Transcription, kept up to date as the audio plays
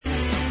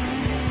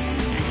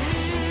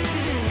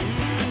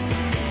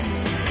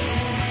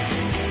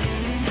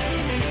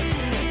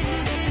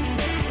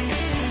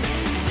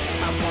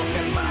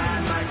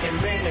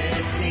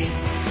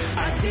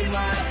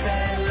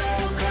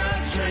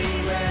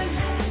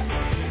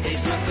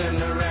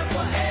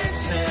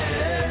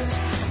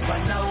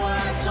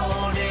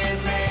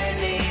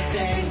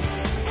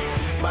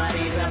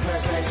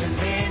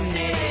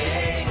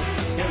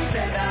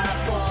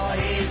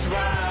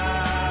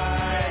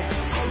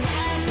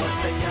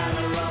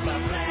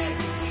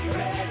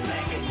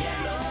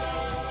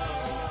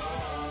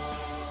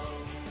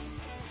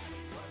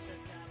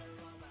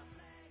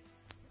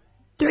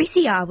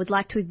3CR would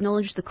like to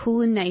acknowledge the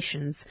Kulin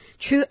Nations,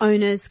 true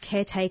owners,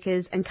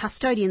 caretakers and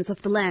custodians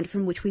of the land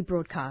from which we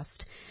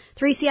broadcast.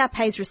 3CR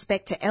pays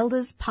respect to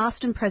elders,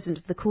 past and present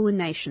of the Kulin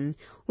Nation.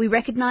 We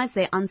recognise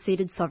their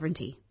unceded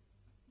sovereignty.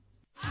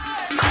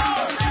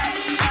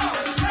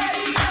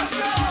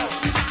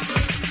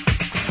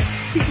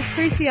 This is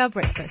 3CR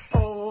Breakfast.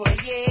 Oh,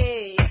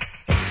 yeah.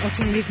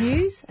 Alternative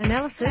news,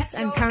 analysis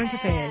and current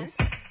affairs.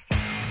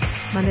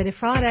 Monday to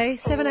Friday,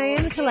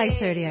 7am until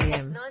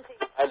 8:30am.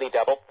 Only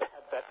double.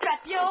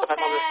 Clap your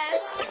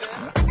hands.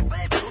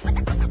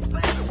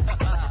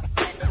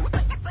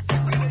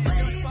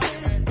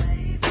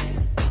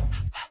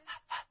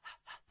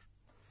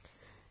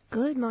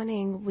 Good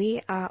morning.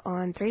 We are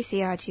on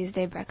 3CR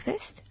Tuesday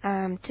Breakfast.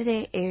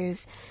 Today is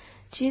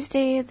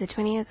Tuesday, the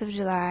 20th of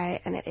July,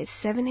 and it is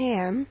 7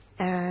 a.m.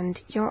 And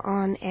you're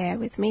on air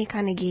with me,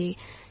 Carnegie,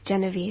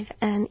 Genevieve,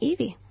 and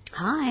Evie.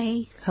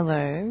 Hi.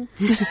 Hello.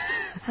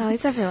 How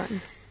is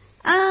everyone?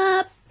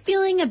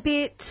 Feeling a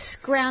bit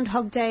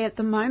Groundhog Day at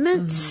the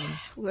moment.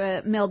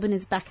 Melbourne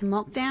is back in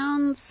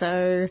lockdown,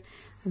 so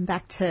I'm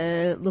back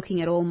to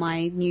looking at all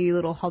my new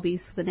little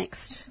hobbies for the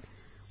next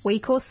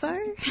week or so.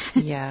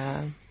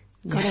 Yeah.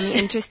 Got any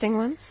interesting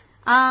ones?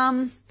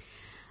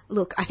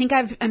 Look, I think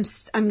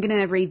I'm going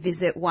to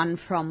revisit one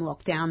from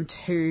Lockdown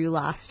 2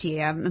 last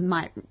year. I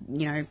might,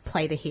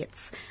 play the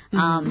hits.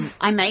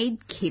 I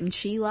made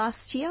kimchi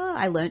last year.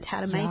 I learnt how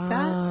to make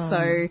that.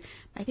 So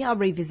maybe I'll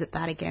revisit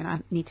that again.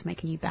 I need to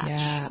make a new batch.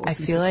 Yeah, I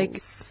feel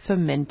like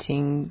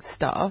fermenting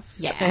stuff.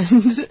 Yeah. And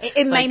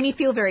it made me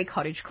feel very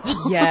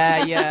cottagecore.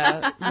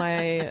 Yeah.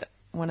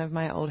 One of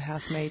my old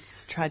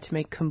housemates tried to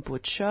make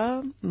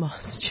kombucha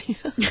last year.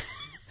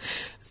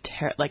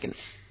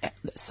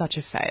 It's such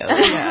a fail.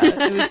 Yeah.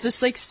 It was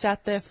just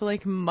sat there for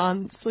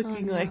months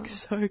looking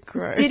so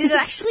gross. Did it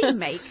actually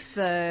make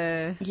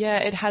the... Yeah,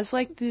 it has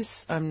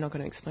this, I'm not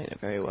going to explain it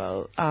very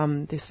well,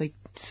 this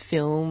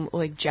film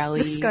or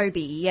jelly. The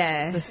SCOBY,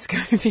 yeah. The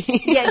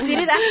SCOBY. Yeah, did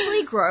it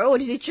actually grow or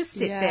did it just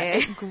sit there?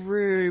 It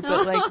grew,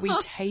 but we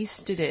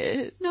tasted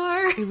it.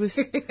 No. It was,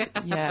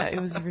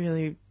 it was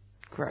really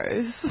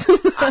gross.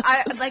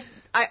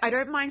 I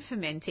don't mind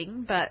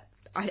fermenting, but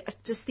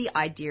just the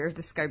idea of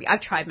the SCOBY.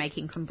 I've tried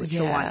making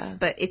kombucha once,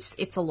 but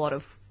it's a lot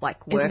of work.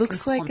 It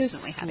looks and like a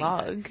constantly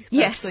slug.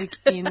 Yes. That's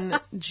in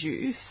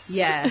juice.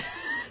 Yeah.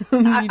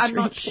 I'm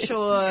not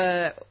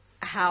sure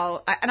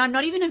how, and I'm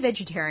not even a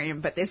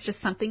vegetarian, but there's just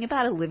something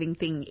about a living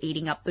thing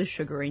eating up the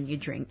sugar in your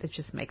drink that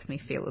just makes me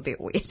feel a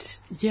bit weird.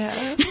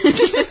 Yeah.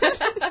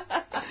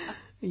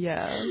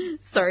 Yeah.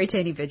 Sorry to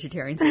any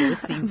vegetarians who are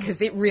listening,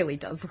 because it really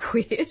does look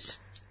weird.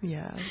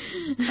 Yeah.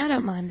 I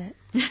don't mind it.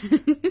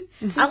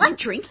 I like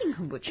drinking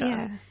kombucha.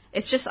 Yeah.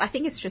 I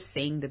think it's just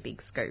seeing the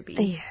big SCOBY.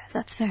 Yeah,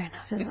 that's fair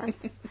enough, isn't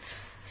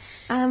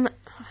it?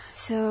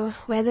 So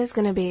weather's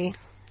going to be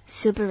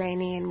super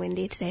rainy and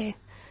windy today.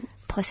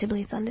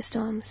 Possibly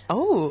thunderstorms.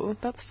 Oh,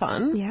 that's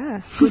fun.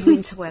 Yeah. Good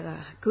winter weather.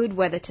 Good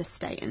weather to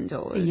stay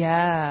indoors.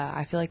 Yeah,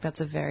 I feel like that's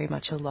very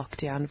much a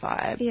lockdown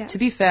vibe. Yeah. To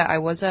be fair, I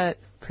was at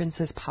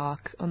Princess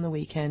Park on the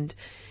weekend.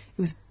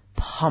 It was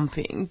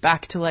pumping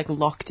back to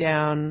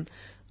lockdown.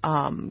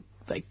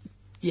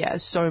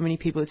 So many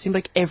people. It seemed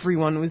like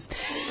everyone was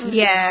there.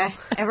 Yeah,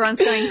 everyone's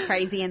going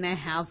crazy in their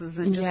houses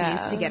and just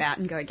needs to get out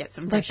and go get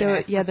some fresh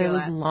air. There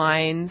was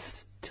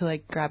lines to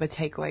grab a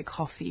takeaway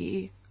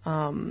coffee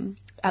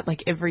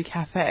at every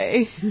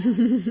cafe.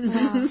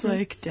 Wow.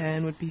 It's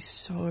Dan would be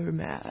so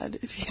mad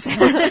if he saw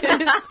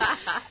this.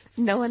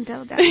 No one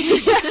tell Dan.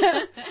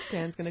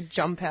 Dan's going to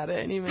jump out at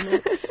any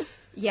minute.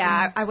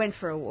 Yeah, I went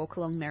for a walk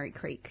along Merry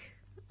Creek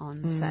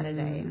on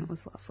Saturday and it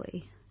was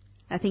lovely.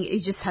 I think you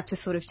just have to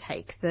sort of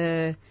take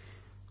the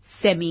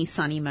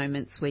semi-sunny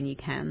moments when you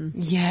can.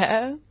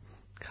 Yeah.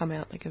 Come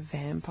out like a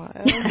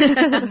vampire.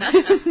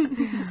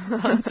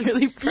 Sun's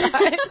really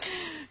bright.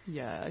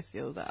 Yeah, I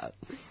feel that.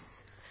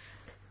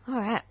 All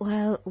right.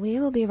 Well, we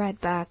will be right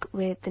back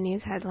with the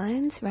news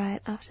headlines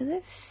right after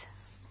this.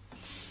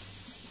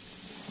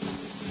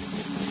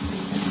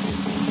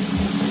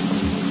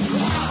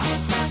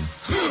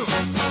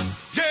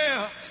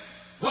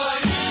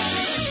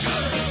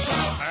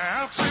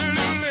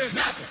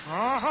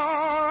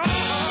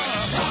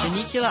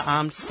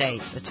 Nuclear-armed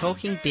states are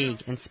talking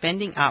big and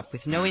spending up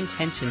with no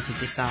intention to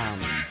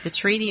disarm. The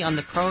Treaty on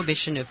the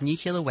Prohibition of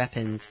Nuclear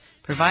Weapons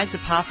provides a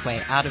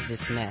pathway out of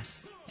this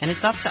mess, and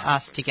it's up to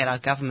us to get our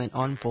government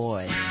on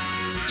board.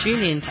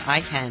 Tune in to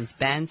ICANN's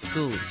Banned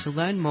School to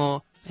learn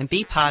more and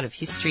be part of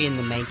history in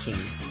the making.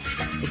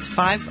 It's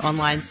 5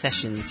 online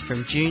sessions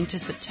from June to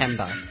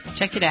September.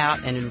 Check it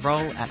out and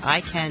enrol at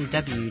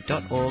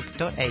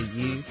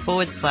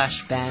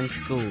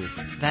icanw.org.au/bandschool.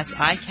 That's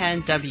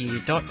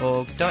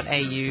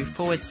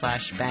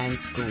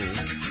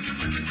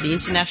icanw.org.au/bandschool. The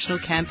international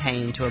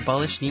campaign to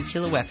abolish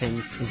nuclear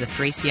weapons is a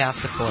 3CR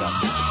supporter.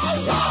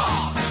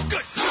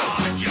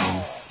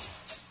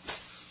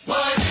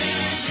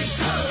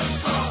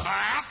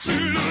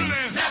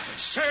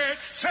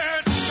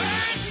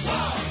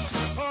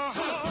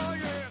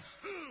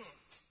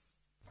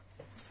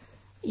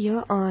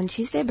 You're on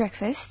Tuesday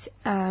Breakfast,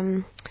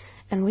 and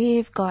and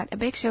we've got a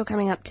big show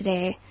coming up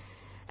today.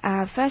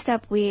 First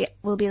up, we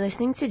will be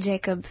listening to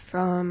Jacob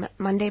from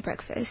Monday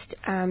Breakfast,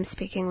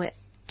 speaking with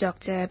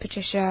Dr.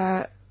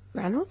 Patricia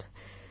Ranald,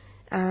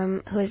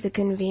 who is the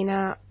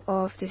convener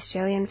of the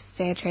Australian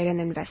Fair Trade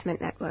and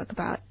Investment Network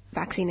about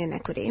vaccine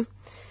inequity.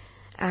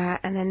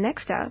 And then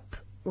next up,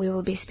 we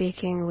will be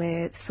speaking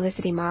with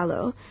Felicity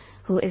Marlowe,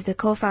 who is the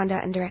co-founder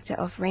and director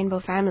of Rainbow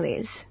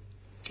Families.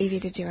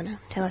 Evie, did you want to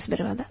tell us a bit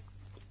about that?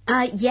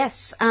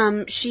 Yes,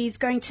 she's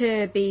going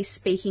to be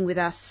speaking with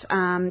us,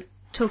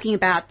 talking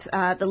about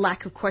the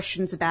lack of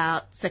questions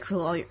about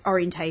sexual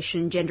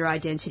orientation, gender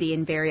identity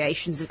and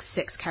variations of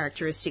sex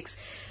characteristics,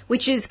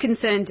 which has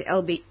concerned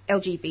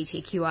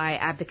LGBTQI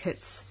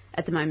advocates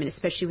at the moment,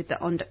 especially with the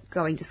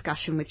ongoing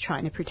discussion with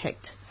trying to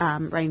protect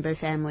rainbow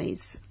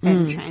families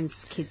and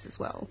trans kids as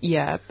well.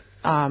 Yeah,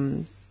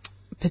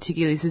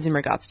 particularly this is in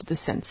regards to the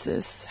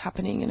census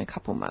happening in a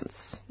couple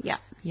months. Yeah.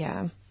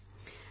 Yeah.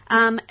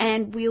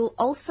 And we'll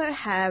also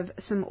have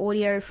some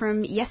audio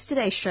from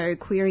yesterday's show,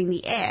 Queering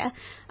the Air,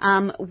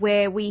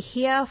 where we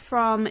hear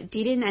from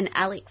Didin and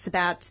Alex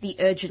about the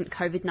urgent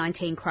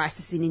COVID-19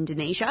 crisis in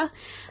Indonesia,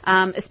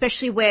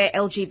 especially where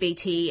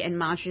LGBT and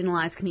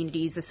marginalised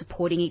communities are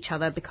supporting each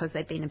other because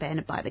they've been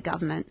abandoned by the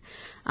government.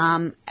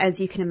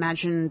 As you can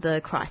imagine, the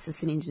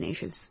crisis in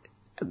Indonesia is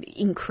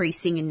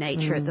increasing in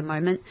nature at the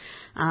moment,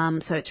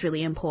 so it's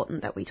really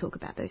important that we talk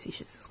about those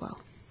issues as well.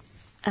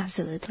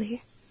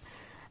 Absolutely.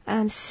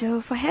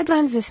 So for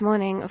headlines this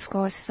morning, of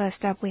course,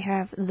 first up we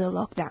have the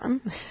lockdown,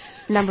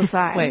 number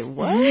 5. Wait,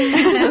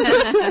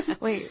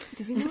 what? Wait,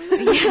 did you know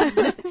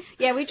that?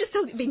 Yeah, we've just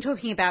been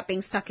talking about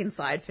being stuck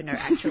inside for no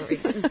actual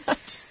reason.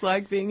 Just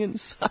like being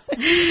inside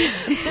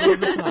all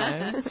the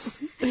time.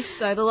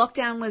 So the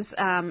lockdown was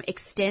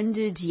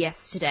extended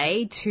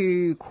yesterday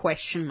to ?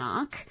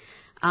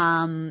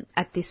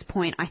 At this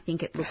point, I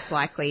think it looks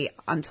likely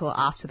until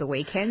after the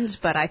weekend,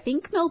 but I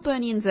think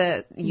Melburnians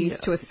are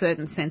used to a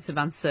certain sense of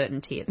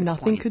uncertainty at this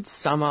point. Nothing could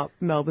sum up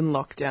Melbourne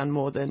lockdown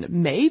more than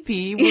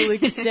maybe we'll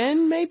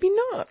extend, maybe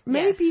not,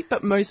 maybe,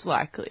 but most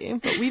likely.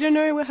 But we don't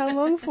know how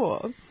long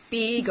for.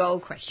 Big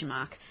old ?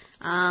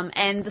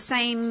 And the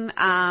same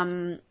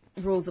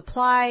rules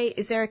apply.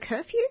 Is there a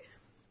curfew?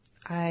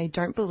 I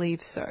don't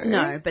believe so.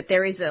 No, but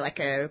there is a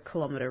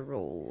kilometre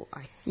rule.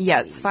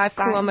 Yeah, it's 5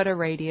 kilometre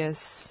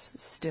radius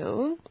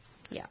still.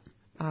 Yeah.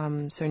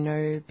 So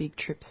no big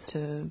trips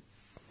to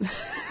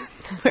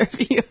wherever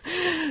you're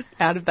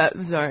out of that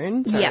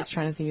zone. So I was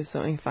trying to think of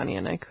something funny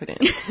and I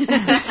couldn't.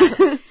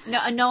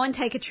 No one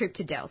take a trip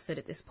to Dalesford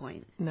at this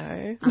point.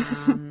 No.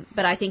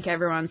 But I think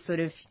everyone's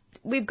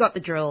we've got the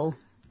drill.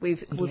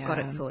 We've got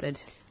it sorted.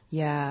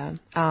 Yeah.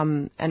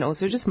 And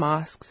also just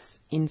masks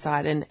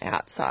inside and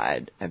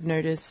outside. I've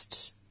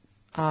noticed,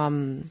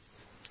 I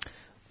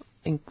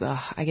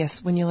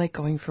guess when you're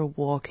going for a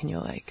walk and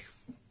you're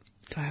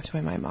do I have to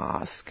wear my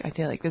mask? I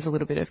feel like there's a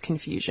little bit of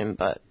confusion,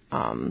 but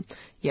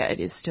it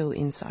is still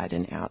inside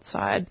and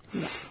outside.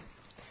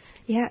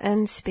 Yeah,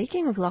 and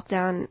speaking of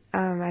lockdown,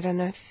 I don't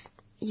know if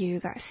you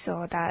guys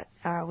saw that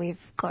we've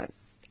got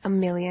 1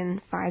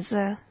 million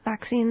Pfizer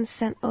vaccines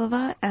sent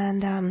over,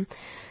 and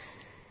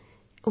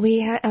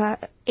we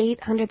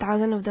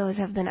 800,000 of those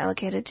have been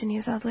allocated to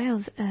New South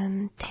Wales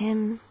and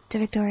 10 to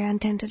Victoria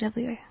and 10 to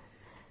WA.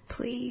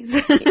 Please.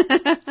 But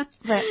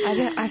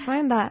I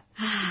find that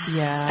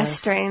a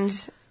strange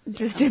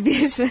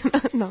distribution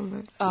of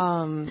numbers.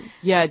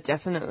 Yeah,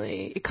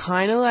 definitely. It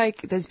kind of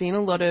there's been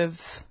a lot of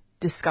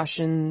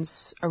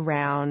discussions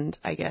around,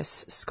 I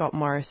guess, Scott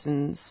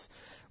Morrison's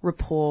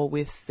rapport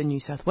with the New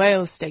South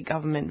Wales state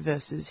government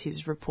versus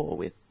his rapport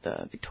with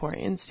the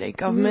Victorian state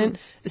government,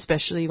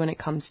 especially when it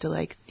comes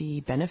to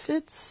the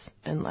benefits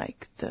and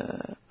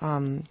the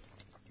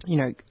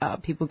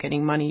people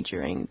getting money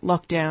during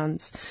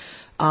lockdowns.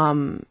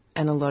 And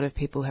a lot of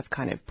people have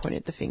kind of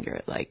pointed the finger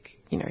at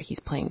he's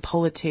playing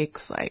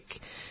politics,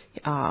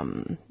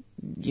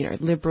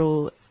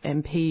 Liberal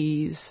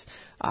MPs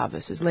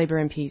versus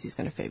Labor MPs. He's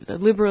going to favour the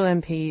Liberal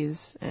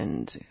MPs,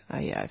 and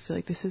I feel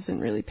like this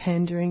isn't really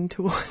pandering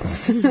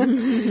towards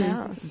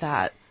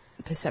that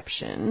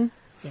perception.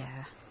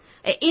 Yeah.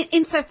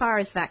 Insofar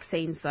as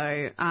vaccines,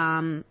 though,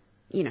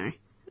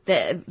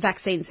 the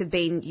vaccines have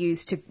been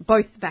used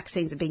both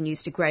vaccines have been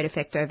used to great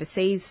effect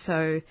overseas,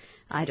 so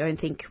I don't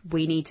think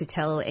we need to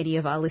tell any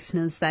of our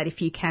listeners that if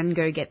you can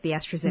go get the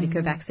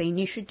AstraZeneca vaccine,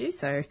 you should do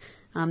so.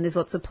 There's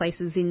lots of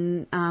places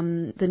in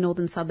the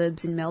northern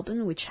suburbs in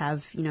Melbourne which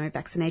have,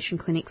 vaccination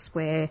clinics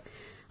where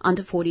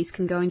under 40s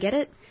can go and get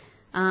it.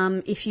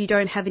 If you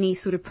don't have any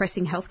sort of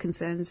pressing health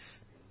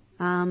concerns,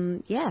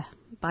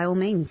 by all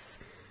means.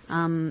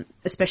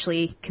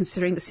 Especially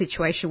considering the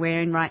situation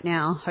we're in right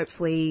now,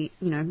 hopefully,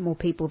 more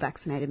people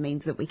vaccinated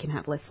means that we can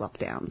have less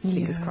lockdowns.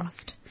 Fingers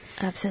crossed.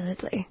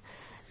 Absolutely.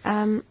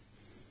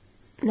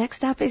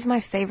 Next up is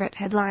my favourite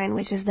headline,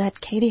 which is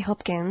that Katie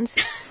Hopkins,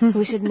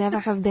 who should never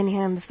have been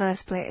here in the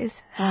first place,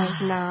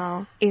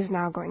 is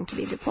now going to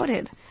be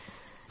deported.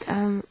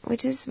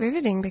 Which is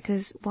riveting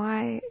because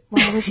why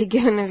was she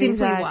given a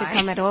visa to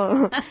come at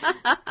all?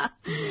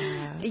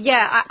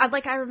 Yeah,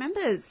 I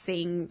remember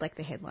seeing like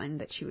the headline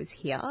that she was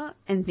here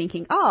and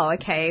thinking, oh,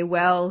 okay,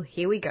 well,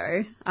 here we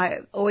go. I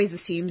always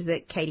assumed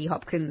that Katie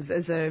Hopkins,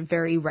 as a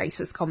very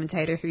racist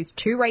commentator who's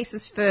too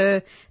racist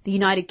for the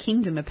United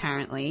Kingdom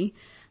apparently,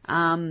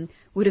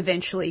 would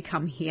eventually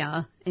come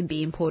here and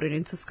be imported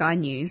into Sky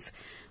News.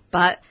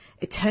 But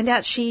it turned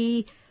out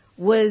she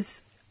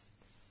was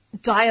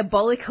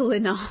diabolical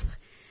enough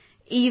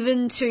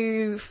even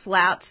to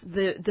flout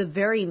the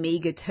very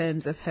meagre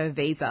terms of her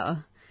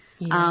visa.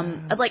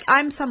 Yeah. Like,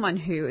 I'm someone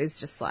who is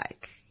just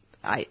like,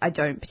 I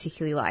don't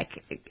particularly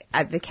like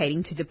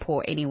advocating to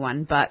deport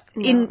anyone, but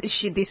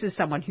this is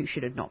someone who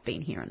should have not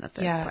been here in the first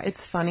place. Yeah,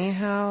 it's funny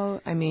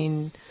how, I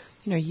mean,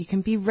 you know, you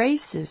can be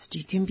racist,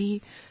 you can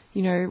be,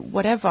 you know,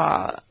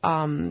 whatever,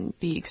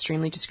 be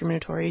extremely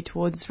discriminatory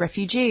towards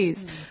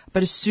refugees.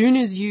 But as soon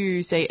as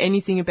you say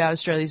anything about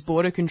Australia's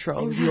border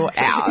controls, you're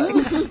out.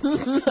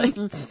 Like,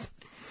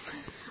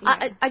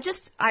 I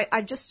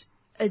just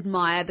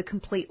admire the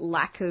complete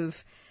lack of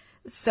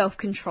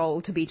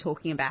self-control to be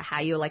talking about how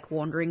you're like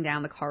wandering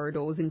down the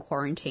corridors in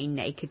quarantine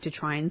naked to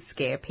try and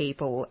scare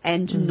people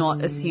and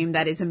not assume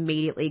that is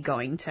immediately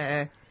going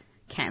to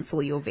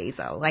cancel your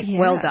visa. Like,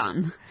 well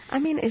done. I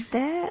mean,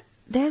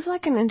 there's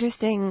like an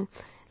interesting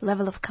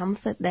level of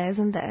comfort there,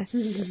 isn't there?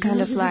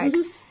 Kind of like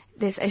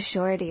this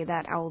assurity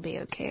that I will be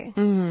okay.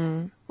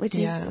 Which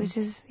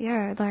is,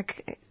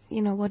 like,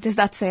 you know, what does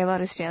that say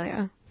about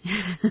Australia?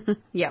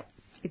 Yep,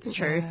 it's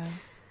true. Yeah.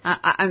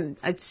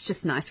 It's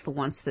just nice for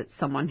once that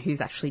someone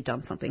who's actually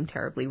done something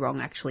terribly wrong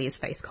actually has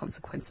faced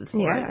consequences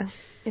for it.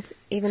 It's,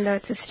 even though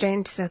it's a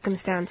strange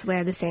circumstance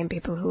where the same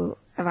people who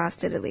have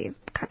asked her to leave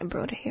kind of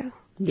brought her here.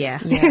 Yeah.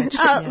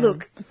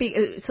 Look,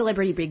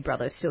 Celebrity Big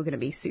Brother is still going to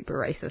be super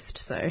racist,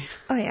 so...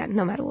 Oh, yeah,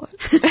 no matter what.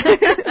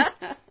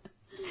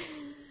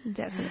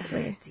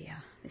 Definitely. Oh, dear,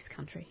 this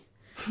country.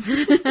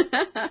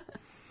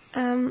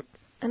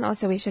 And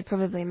also we should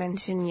probably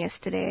mention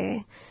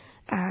yesterday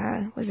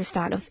was the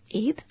start of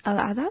Eid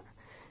al-Adha,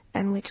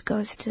 and which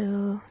goes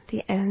to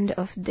the end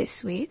of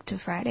this week, to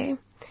Friday,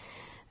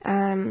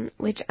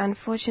 which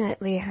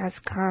unfortunately has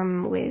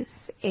come with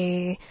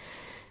a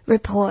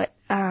report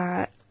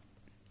on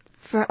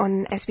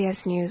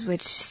SBS News,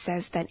 which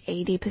says that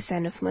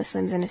 80% of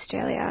Muslims in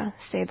Australia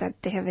say that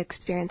they have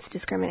experienced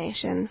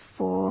discrimination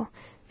for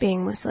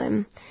being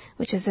Muslim,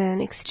 which is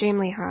an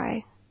extremely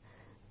high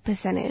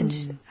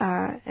percentage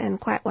and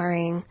quite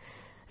worrying.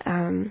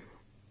 You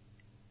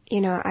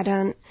know,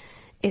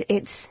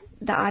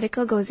 the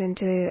article goes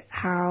into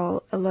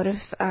how a lot of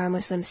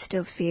Muslims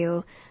still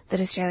feel that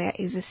Australia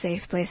is a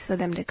safe place for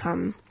them to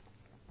come,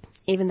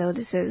 even though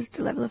this is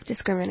the level of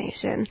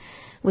discrimination,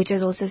 which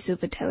is also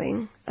super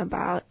telling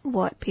about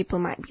what people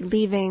might be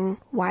leaving,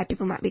 why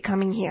people might be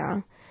coming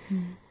here.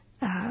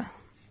 I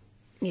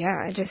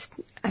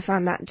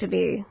found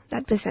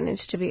that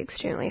percentage to be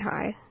extremely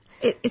high.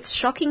 It's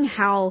shocking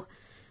how,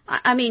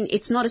 I mean,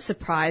 it's not a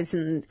surprise,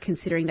 and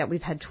considering that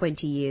we've had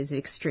 20 years of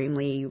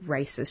extremely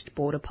racist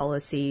border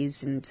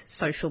policies and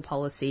social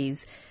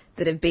policies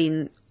that have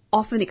been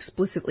often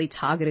explicitly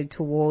targeted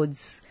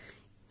towards,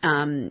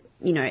 you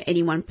know,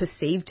 anyone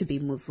perceived to be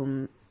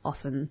Muslim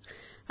often.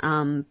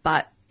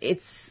 But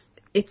it's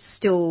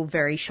still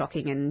very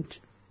shocking and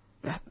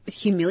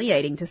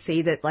humiliating to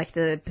see that, like,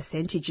 the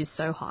percentage is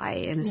so high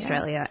in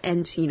Australia,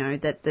 and, you know,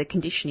 that the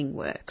conditioning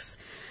works.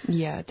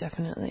 Yeah,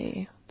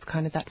 definitely. It's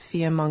kind of that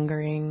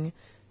fear-mongering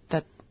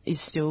that is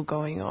still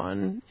going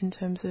on in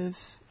terms of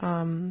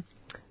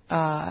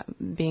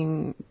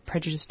being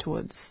prejudiced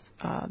towards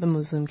the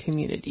Muslim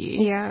community.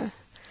 Yeah.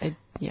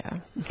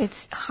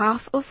 It's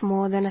half of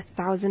more than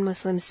 1,000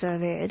 Muslims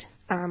surveyed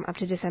up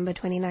to December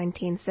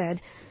 2019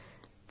 said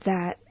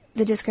that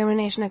the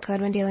discrimination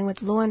occurred when dealing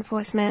with law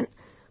enforcement.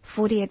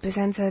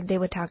 48% said they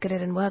were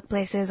targeted in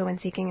workplaces or when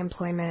seeking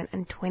employment,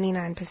 and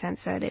 29%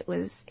 said it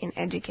was in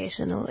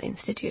educational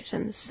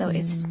institutions. So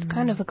it's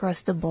kind of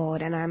across the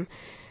board, and I'm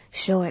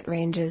sure it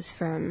ranges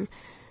from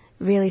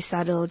really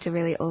subtle to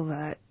really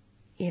overt,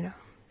 you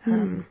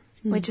know,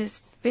 which is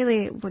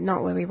really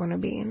not where we want to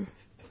be in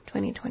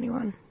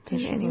 2021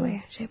 in any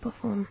way, shape or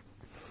form.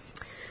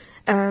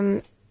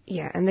 And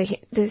the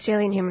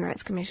Australian Human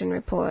Rights Commission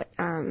report,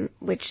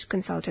 which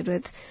consulted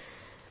with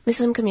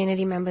Muslim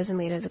community members and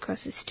leaders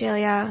across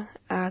Australia,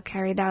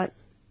 carried out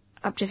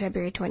up to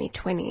February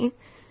 2020,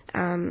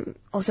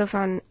 also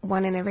found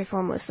 1 in every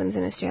 4 Muslims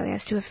in Australia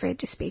is too afraid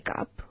to speak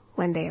up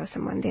when they or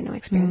someone they know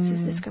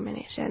experiences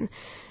discrimination.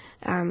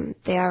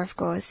 They are, of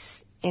course,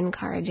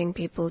 encouraging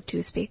people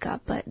to speak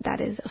up, but that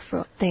is a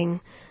fraught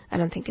thing. I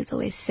don't think it's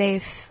always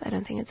safe. I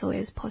don't think it's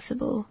always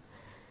possible.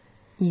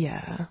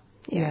 Yeah.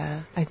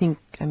 I think,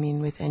 I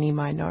mean, with any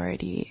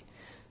minority,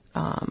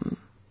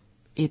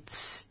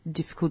 it's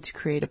difficult to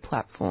create a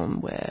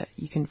platform where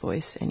you can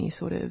voice any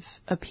sort of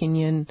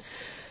opinion,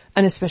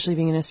 and especially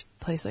being in a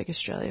place like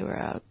Australia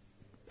where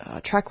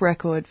our track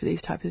record for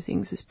these types of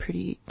things is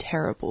pretty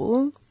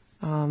terrible.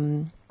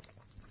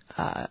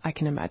 I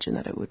can imagine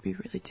that it would be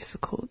really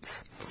difficult.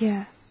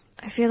 Yeah.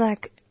 I feel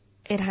like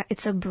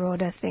it's a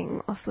broader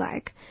thing of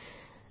like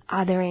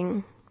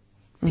othering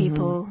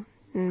people,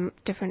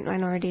 different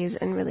minorities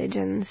and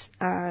religions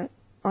on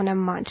a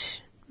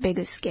much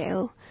bigger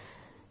scale.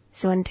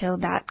 So until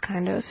that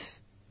kind of,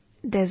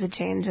 there's a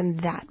change in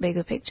that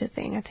bigger picture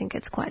thing, I think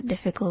it's quite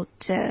difficult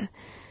to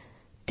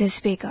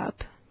speak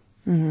up.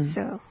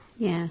 So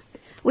yeah,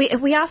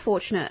 we are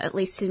fortunate, at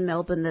least in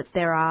Melbourne, that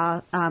there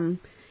are,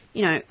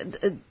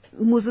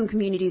 Muslim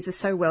communities are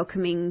so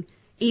welcoming,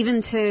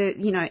 even to,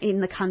 in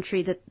the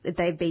country that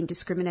they've been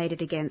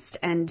discriminated against.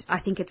 And I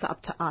think it's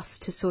up to us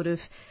to sort of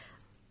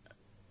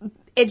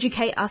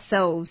educate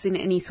ourselves in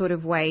any sort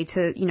of way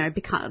to,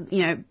 become,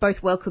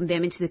 both welcome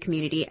them into the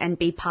community and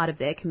be part of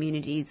their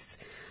communities.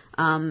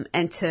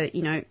 And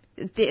to,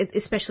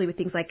 especially with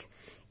things like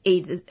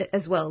Eid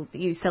as well,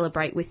 you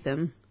celebrate with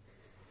them.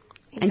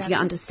 Exactly. And you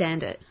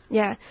understand it.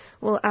 Yeah.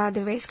 Well,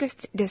 the Race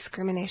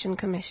Discrimination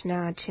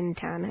Commissioner, Chin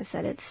Tan, has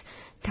said it's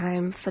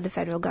time for the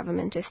federal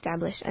government to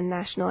establish a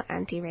national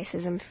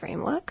anti-racism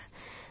framework,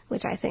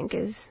 which I think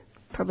is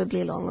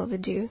probably long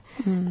overdue.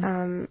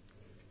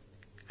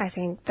 I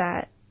think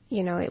that,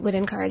 it would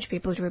encourage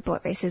people to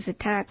report racist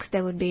attacks.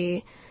 There would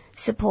be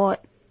support,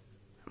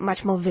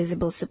 much more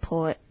visible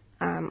support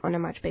on a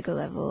much bigger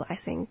level. I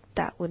think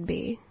that would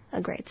be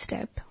a great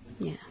step.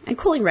 Yeah, and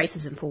calling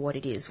racism for what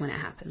it is when it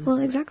happens. Well,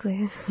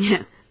 exactly.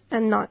 Yeah.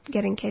 And not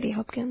getting Katie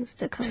Hopkins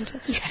to come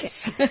to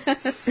Yes,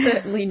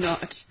 certainly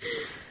not.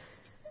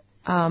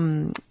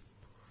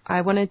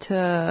 I wanted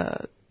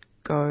to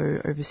go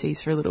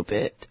overseas for a little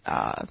bit,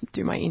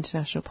 do my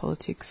international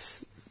politics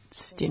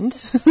stint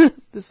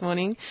this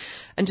morning,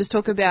 and just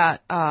talk about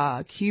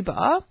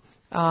Cuba.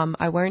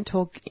 I won't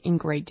talk in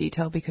great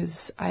detail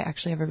because I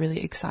actually have a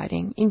really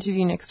exciting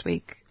interview next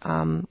week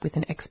with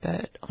an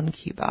expert on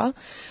Cuba.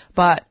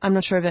 But I'm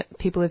not sure if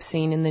people have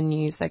seen in the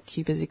news that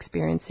Cuba is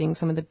experiencing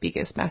some of the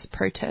biggest mass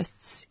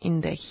protests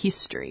in their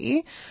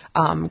history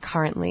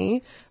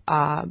currently.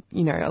 A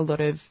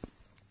lot of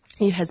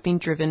it has been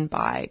driven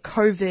by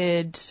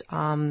COVID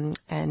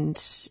and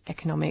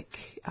economic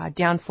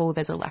downfall.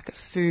 There's a lack of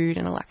food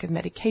and a lack of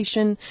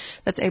medication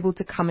that's able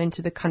to come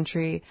into the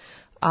country.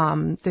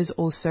 There's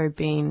also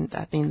been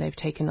they've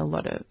taken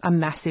a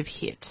massive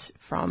hit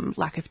from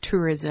lack of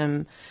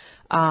tourism,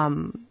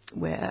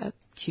 where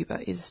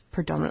Cuba is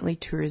predominantly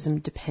tourism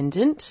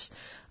dependent.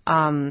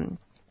 But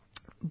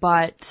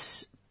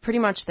pretty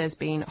much there's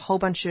been a whole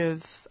bunch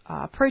of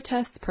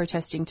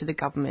protesting to the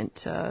government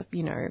to,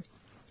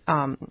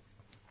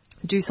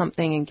 do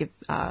something and give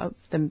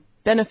them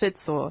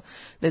benefits, or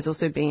there's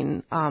also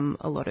been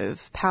a lot of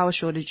power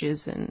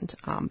shortages and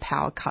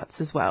power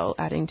cuts as well,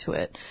 adding to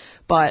it.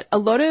 But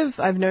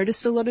I've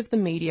noticed a lot of the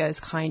media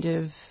is kind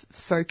of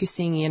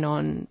focusing in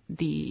on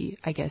the,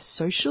 I guess,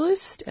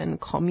 socialist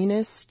and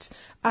communist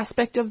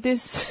aspect of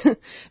this,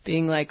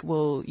 being like,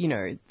 well,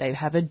 they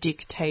have a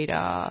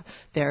dictator,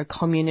 they're a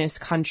communist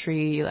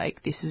country,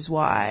 like this is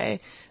why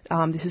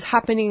this is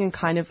happening, and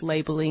kind of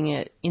labeling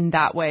it in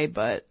that way.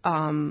 But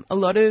a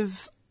lot of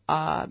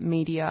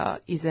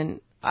media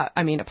isn't,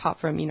 apart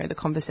from, the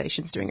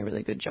Conversation's doing a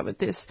really good job at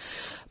this,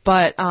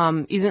 but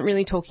isn't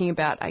really talking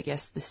about, I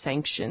guess, the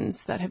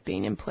sanctions that have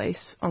been in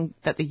place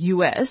that the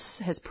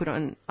US has put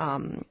on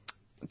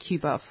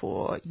Cuba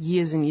for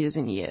years and years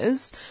and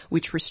years,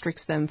 which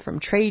restricts them from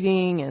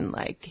trading and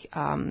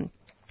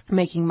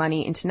making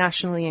money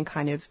internationally and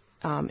kind of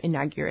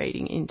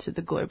inaugurating into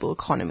the global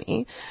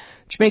economy,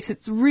 which makes it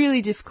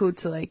really difficult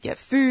to get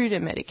food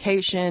and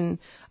medication.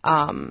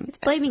 It's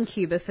blaming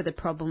Cuba for the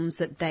problems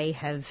that they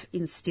have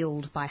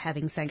instilled by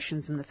having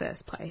sanctions in the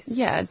first place.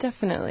 Yeah,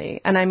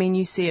 definitely. And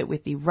you see it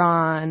with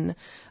Iran,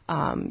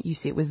 you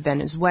see it with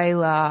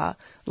Venezuela,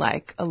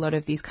 a lot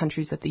of these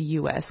countries that the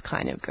US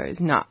kind of goes,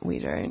 nah, we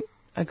don't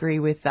agree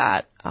with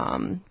that,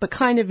 but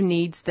kind of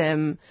needs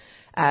them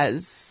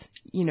as,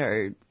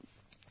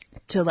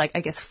 to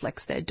I guess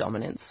flex their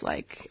dominance.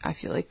 I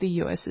feel like the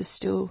US is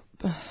still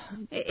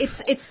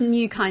it's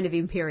new kind of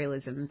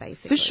imperialism,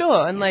 basically. For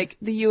sure. And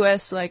the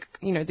US,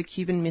 the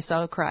Cuban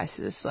Missile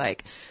Crisis,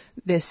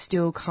 they're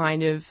still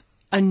kind of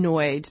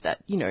annoyed that,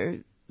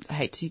 I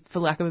hate to, for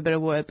lack of a better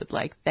word, but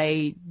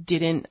they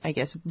didn't, I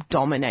guess,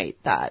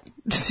 dominate that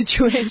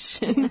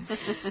situation.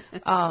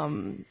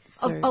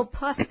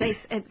 Plus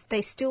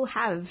they still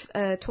have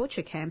a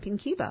torture camp in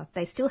Cuba.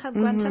 They still have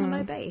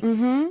Guantanamo Bay.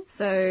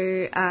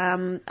 So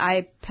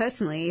I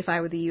personally, if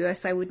I were the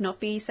US, I would not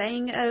be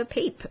saying a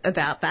peep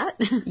about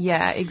that.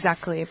 Yeah,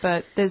 exactly.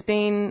 But there's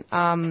been,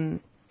 the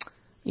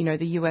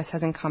US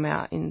hasn't come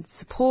out in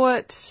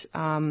support.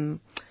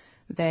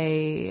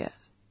 They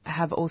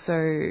have also,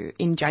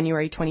 in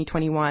January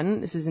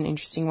 2021, this is an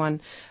interesting one,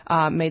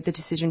 made the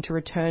decision to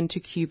return to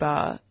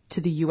Cuba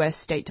to the US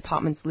State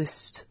Department's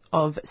list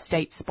of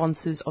state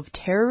sponsors of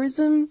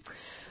terrorism.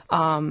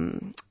 At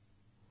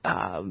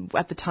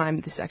the time,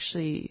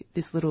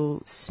 this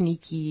little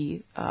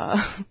sneaky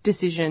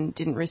decision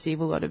didn't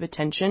receive a lot of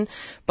attention.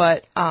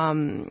 But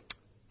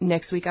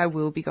next week I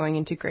will be going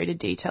into greater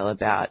detail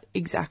about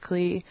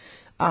exactly,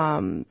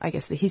 I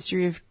guess, the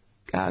history of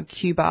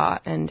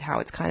Cuba and how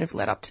it's kind of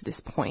led up to this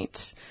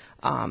point.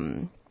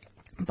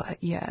 But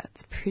yeah,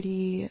 it's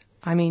pretty,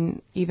 I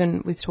mean,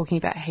 even with talking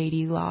about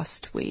Haiti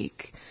last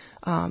week,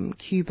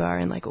 Cuba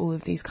and like all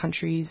of these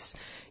countries,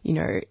 you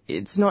know,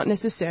 it's not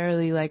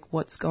necessarily like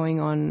what's going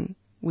on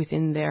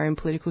within their own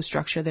political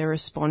structure. They're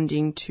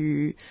responding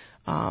to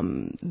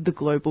the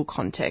global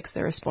context.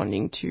 They're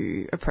responding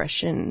to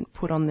oppression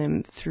put on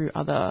them through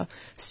other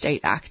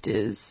state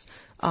actors.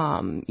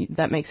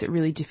 That makes it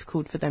really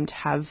difficult for them to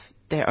have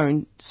their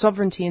own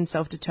sovereignty and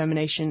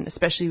self-determination,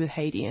 especially with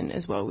Haiti and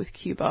as well with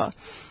Cuba.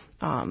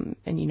 And,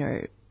 you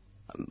know,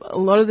 a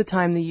lot of the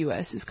time the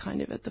US is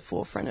kind of at the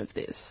forefront of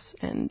this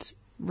and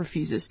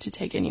refuses to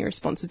take any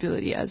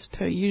responsibility as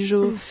per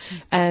usual,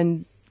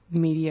 and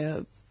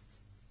media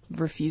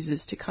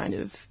refuses to kind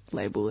of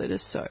label it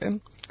as so.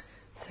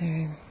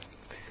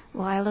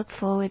 Well, I look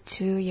forward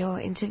to your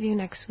interview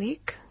next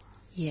week.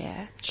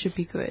 Yeah, should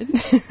be good.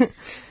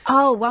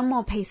 Oh, one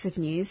more piece of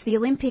news. The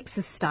Olympics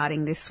is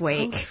starting this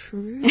week. Oh,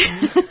 true.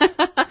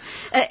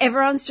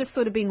 Everyone's just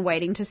sort of been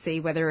waiting to see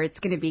whether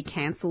it's going to be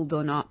cancelled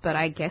or not, but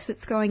I guess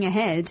it's going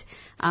ahead.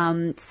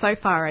 So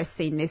far I've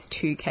seen there's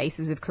 2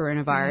 cases of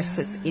coronavirus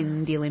that's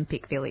in the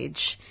Olympic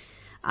Village.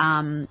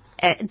 The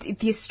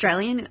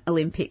Australian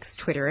Olympics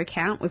Twitter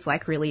account was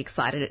like really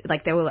excited.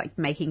 Like they were like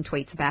making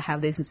tweets about how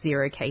there's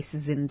 0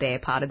 cases in their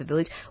part of the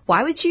village.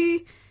 Why would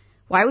you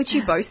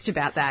boast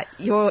about that?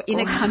 You're in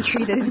a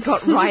country that has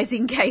got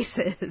rising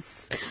cases.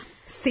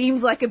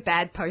 Seems like a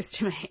bad post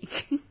to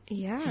make.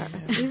 Yeah,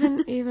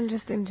 even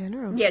just in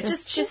general. Yeah,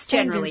 just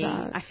generally,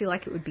 I feel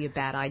like it would be a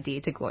bad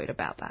idea to gloat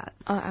about that.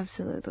 Oh,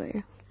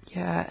 absolutely.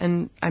 Yeah,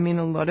 and I mean,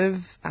 a lot of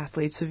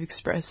athletes have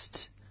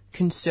expressed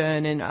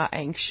concern and are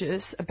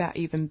anxious about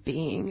even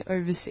being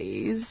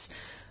overseas.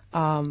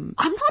 I'm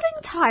not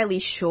entirely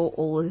sure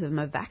all of them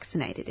are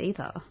vaccinated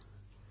either,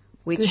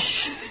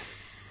 which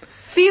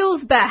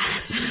feels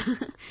bad.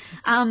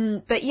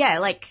 But yeah,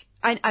 like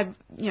I've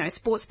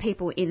sports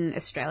people in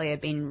Australia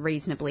have been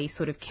reasonably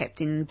sort of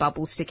kept in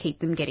bubbles to keep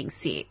them getting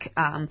sick.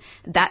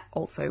 That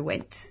also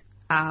went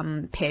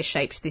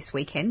pear-shaped this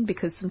weekend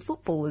because some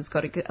footballers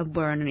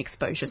were on an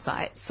exposure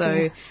site.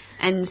 So,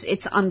 and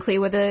it's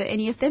unclear whether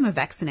any of them are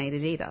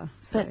vaccinated either.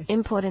 So. But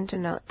important to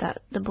note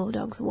that the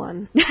Bulldogs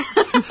won.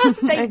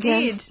 They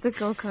did. The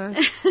Gold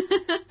Coast.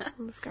 It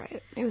was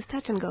great. It was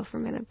touch and go for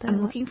a minute there. I'm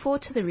looking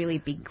forward to the really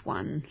big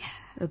one,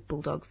 the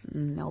Bulldogs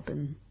in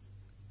Melbourne.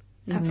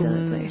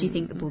 Absolutely. Do you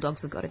think the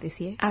Bulldogs have got it this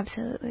year?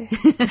 Absolutely.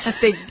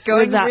 They're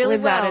going really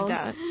well.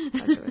 Without a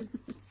doubt.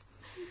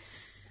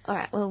 All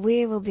right, well,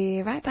 we will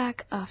be right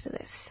back after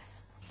this.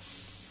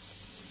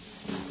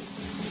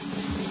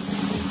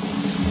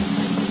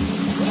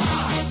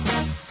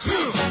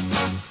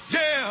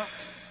 Yeah.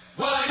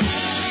 What?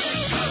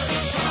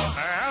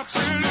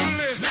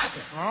 Absolutely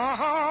nothing.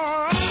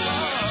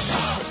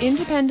 The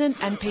Independent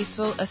and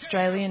Peaceful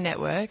Australian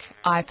Network,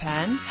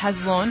 IPAN, has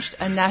launched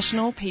a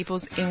national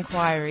people's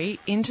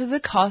inquiry into the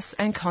costs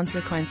and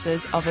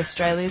consequences of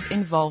Australia's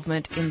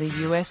involvement in the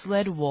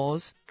US-led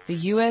wars, the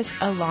US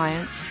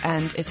alliance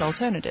and its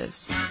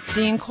alternatives.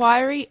 The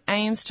inquiry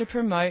aims to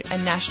promote a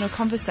national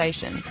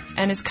conversation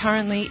and is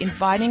currently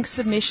inviting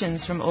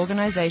submissions from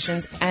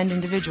organisations and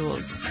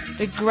individuals.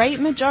 The great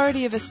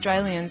majority of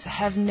Australians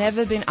have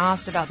never been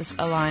asked about this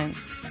alliance,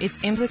 its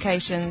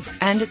implications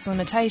and its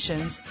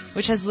limitations,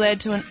 which has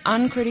led to an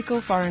uncritical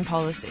foreign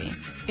policy.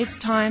 It's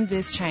time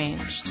this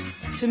changed.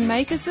 To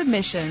make a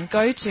submission,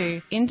 go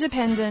to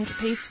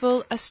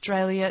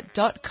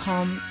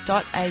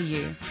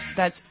independentpeacefulaustralia.com.au.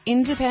 That's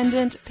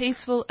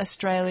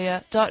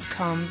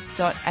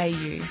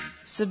independentpeacefulaustralia.com.au.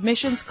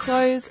 Submissions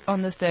close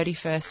on the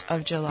 31st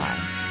of July.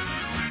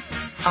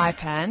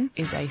 IPAN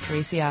is a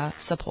 3CR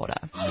supporter.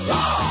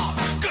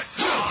 Good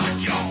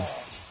God, y'all.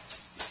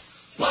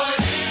 What?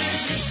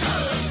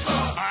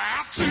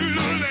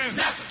 Absolutely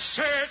nothing.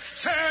 Said.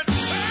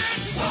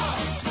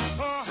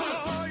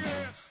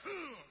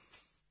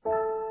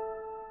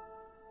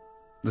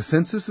 The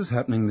census is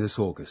happening this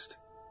August.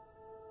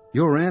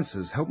 Your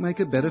answers help make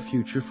a better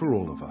future for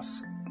all of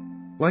us.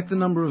 Like the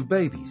number of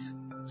babies,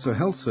 so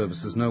health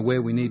services know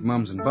where we need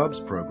mums and bubs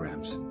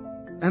programs,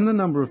 and the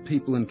number of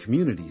people in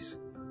communities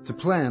to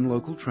plan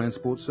local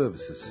transport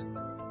services.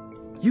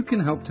 You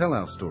can help tell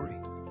our story.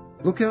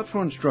 Look out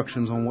for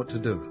instructions on what to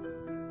do.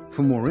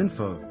 For more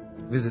info,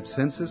 visit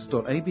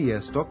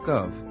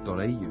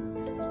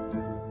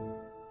census.abs.gov.au.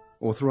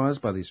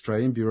 Authorised by the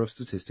Australian Bureau of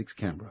Statistics,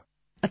 Canberra.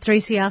 A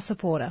 3CR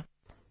supporter.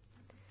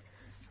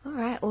 All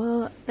right,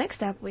 well,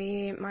 next up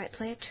we might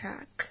play a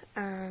track.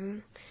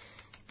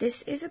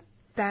 This is a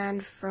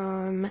band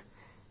from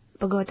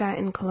Bogota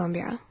in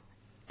Colombia,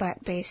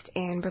 but based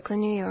in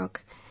Brooklyn, New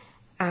York.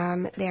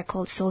 They're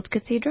called Salt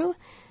Cathedral,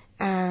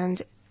 and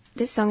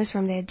this song is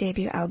from their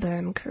debut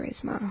album,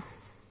 Charisma.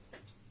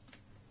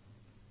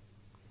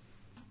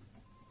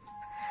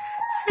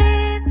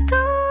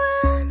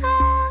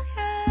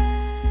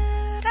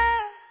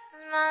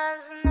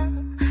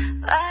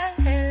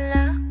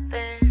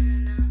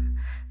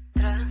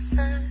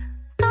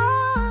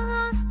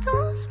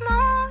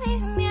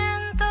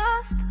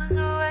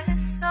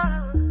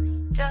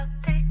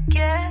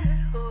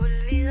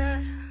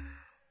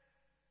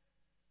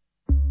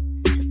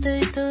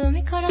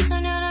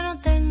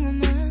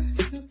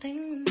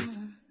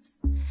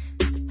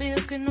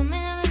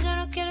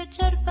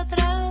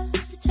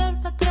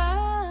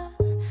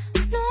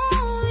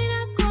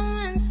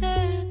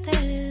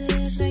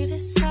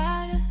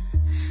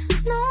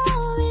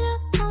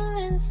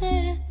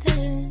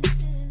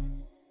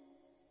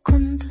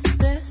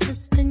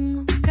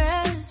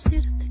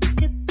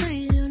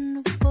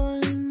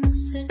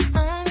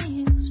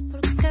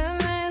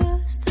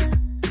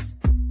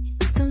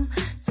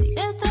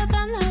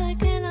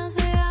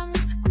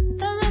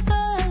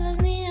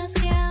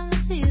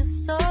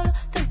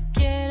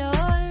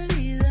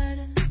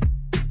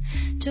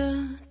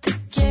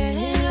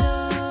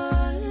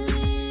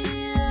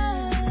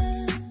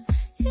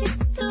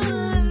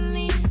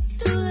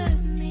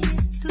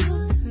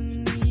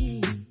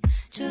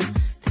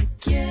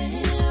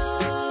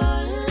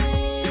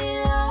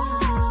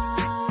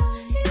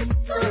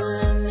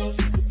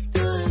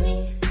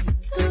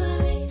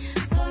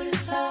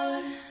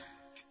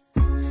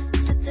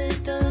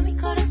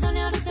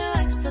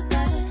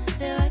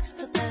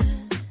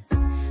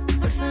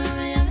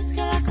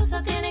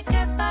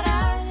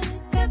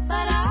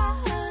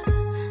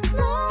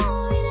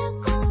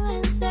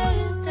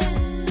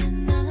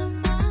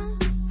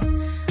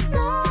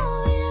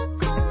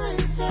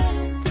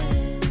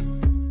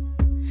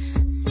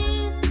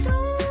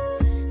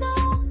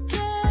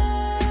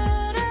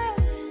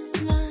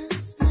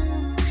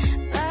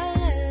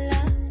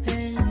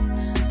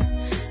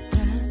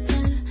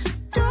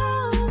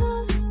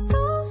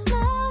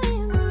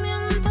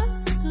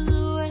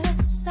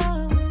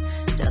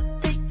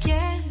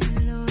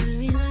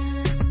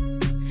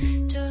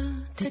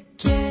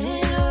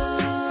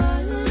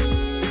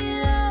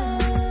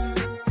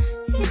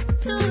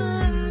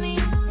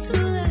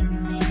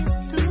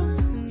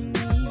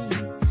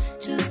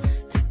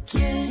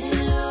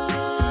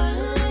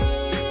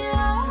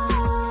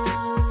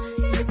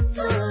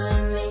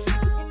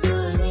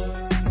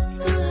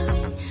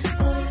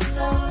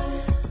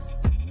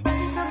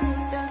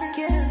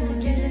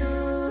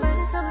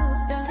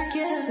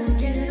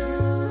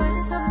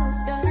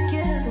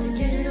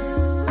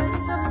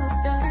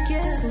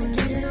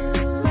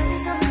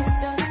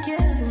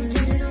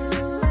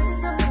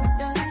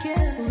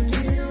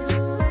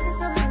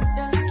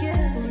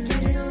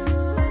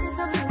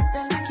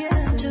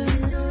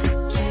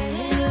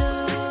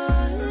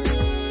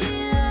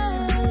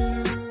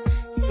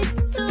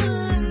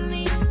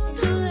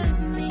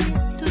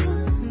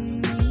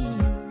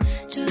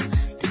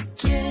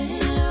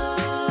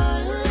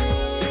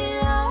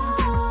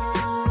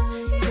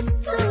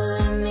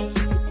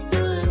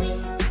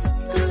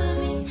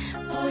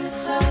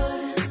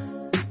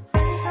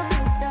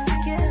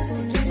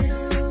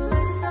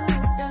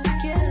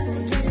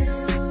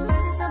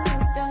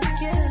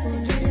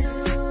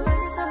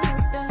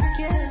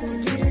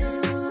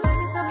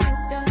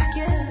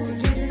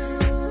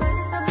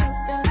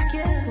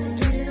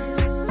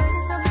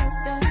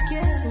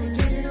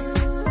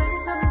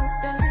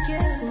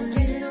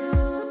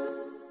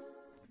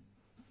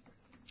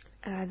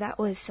 That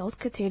was Salt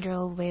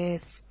Cathedral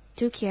with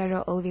Tu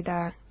Quiero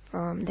Olvidar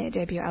from their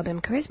debut album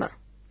Charisma.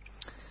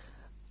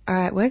 All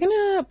right, we're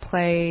going to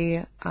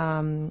play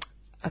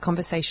a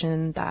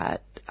conversation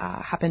that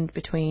happened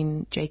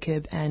between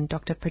Jacob and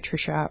Dr.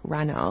 Patricia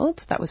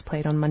Ranald that was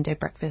played on Monday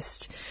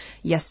Breakfast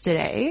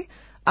yesterday.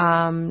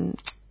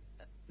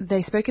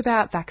 They spoke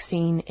about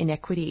vaccine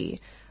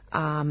inequity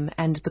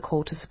and the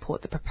call to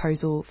support the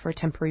proposal for a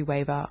temporary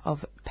waiver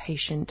of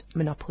patient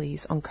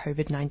monopolies on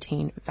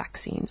COVID-19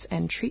 vaccines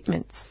and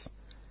treatments.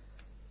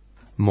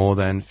 More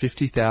than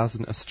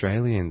 50,000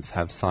 Australians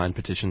have signed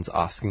petitions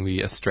asking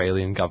the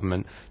Australian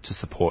government to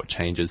support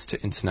changes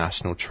to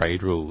international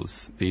trade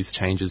rules. These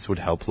changes would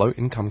help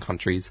low-income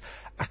countries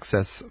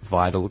access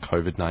vital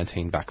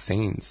COVID-19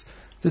 vaccines.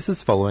 This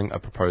is following a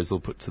proposal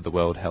put to the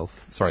World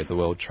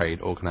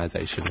Trade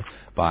Organization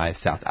by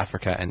South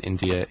Africa and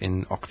India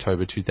in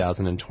October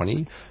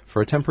 2020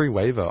 for a temporary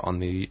waiver on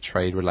the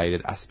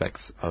trade-related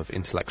aspects of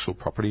Intellectual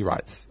Property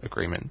Rights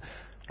Agreement,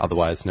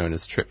 otherwise known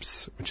as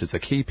TRIPS, which is a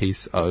key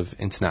piece of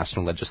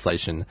international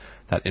legislation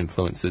that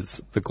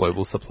influences the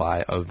global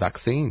supply of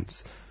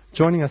vaccines.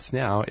 Joining us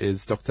now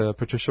is Dr.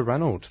 Patricia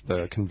Ranald,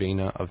 the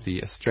convener of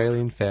the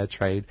Australian Fair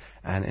Trade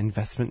and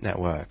Investment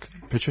Network.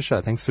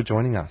 Patricia, thanks for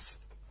joining us.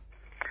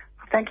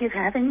 Thank you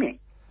for having me.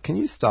 Can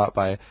you start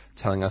by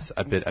telling us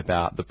a bit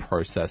about the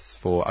process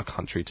for a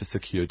country to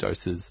secure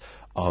doses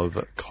of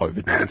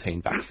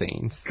COVID-19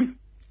 vaccines?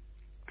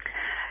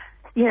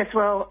 Yes,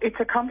 well, it's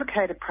a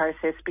complicated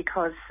process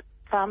because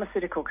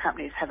pharmaceutical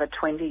companies have a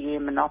 20-year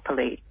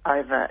monopoly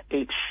over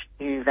each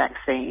new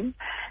vaccine,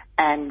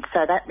 and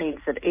so that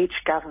means that each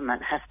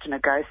government has to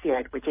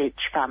negotiate with each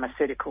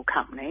pharmaceutical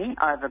company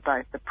over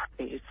both the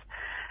price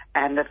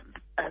and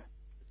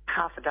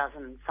half a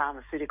dozen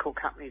pharmaceutical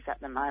companies at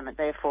the moment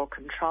therefore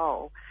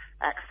control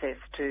access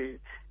to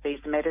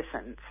these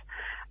medicines.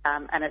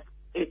 And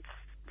it's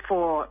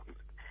for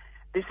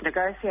this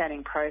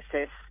negotiating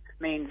process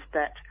means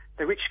that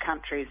the rich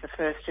countries are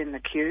first in the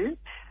queue,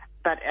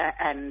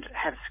 and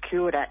have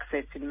secured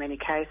access in many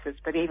cases,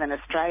 but even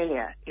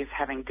Australia is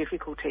having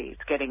difficulties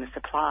getting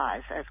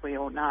supplies, as we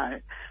all know.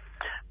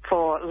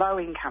 For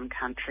low-income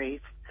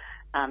countries,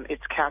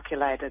 it's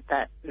calculated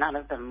that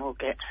most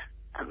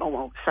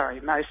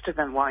of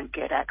them won't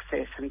get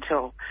access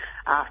until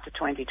after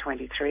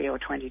 2023 or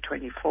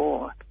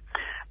 2024,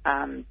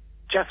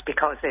 just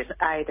because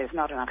there's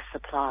not enough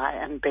supply,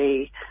 and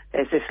B,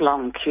 there's this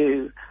long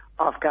queue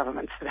of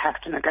governments that have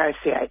to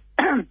negotiate.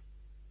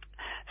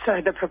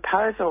 So the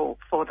proposal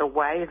for the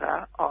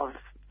waiver of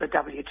the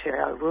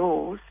WTO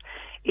rules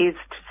is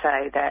to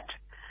say that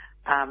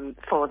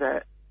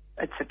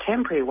it's a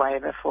temporary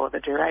waiver for the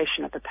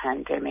duration of the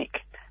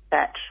pandemic,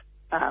 that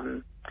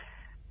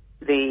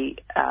the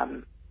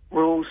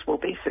rules will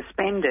be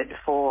suspended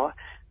for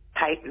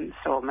patents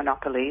or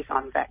monopolies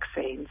on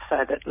vaccines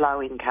so that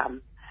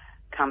low-income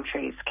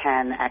countries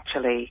can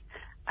actually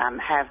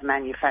have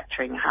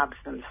manufacturing hubs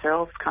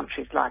themselves,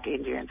 countries like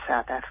India and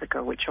South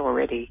Africa, which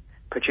already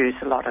produce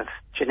a lot of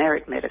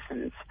generic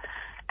medicines,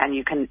 and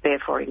you can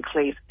therefore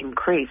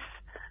increase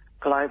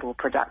global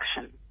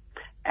production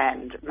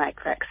and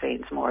make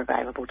vaccines more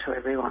available to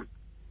everyone.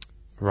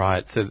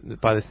 Right, so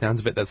by the sounds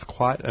of it, there's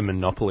quite a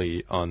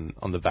monopoly on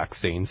the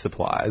vaccine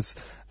supplies.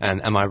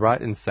 And am I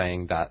right in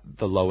saying that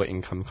the lower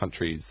income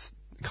countries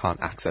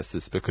can't access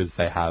this because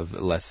they have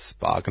less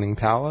bargaining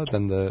power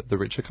than the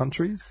richer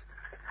countries?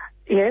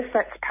 Yes,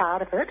 that's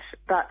part of it,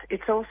 but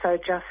it's also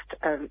just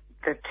the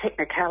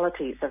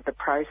technicalities of the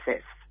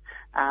process.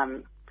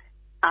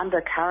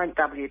 Under current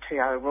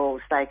WTO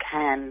rules, they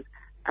can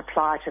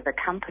apply to the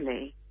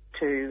company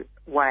to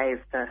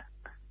waive the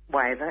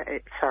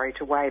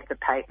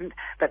patent.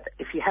 But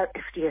if you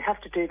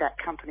have to do that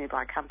company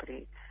by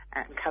company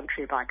and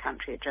country by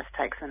country, it just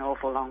takes an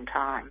awful long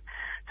time.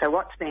 So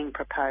what's being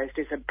proposed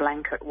is a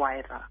blanket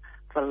waiver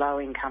for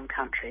low-income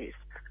countries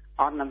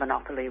on the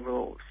monopoly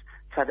rules,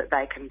 so that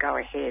they can go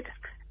ahead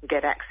and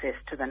get access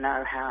to the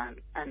know-how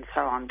and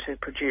so on to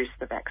produce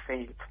the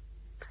vaccines.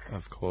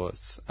 Of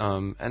course.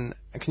 And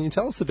can you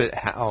tell us a bit,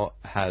 how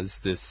has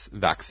this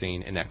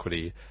vaccine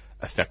inequity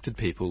affected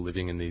people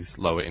living in these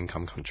lower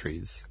income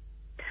countries?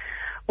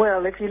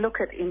 Well, if you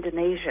look at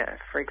Indonesia,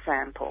 for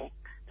example,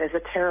 there's a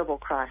terrible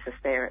crisis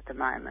there at the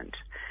moment,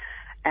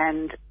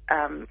 and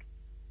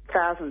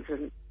thousands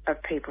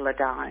of people are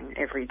dying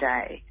every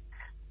day,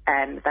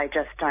 and they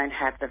just don't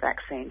have the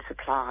vaccine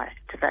supply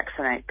to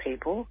vaccinate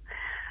people.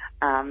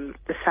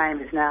 The same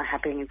is now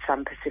happening in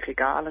some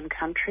Pacific Island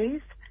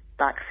countries,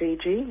 like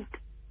Fiji,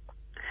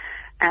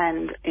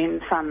 and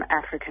in some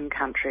African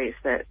countries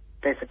that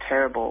there's a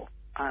terrible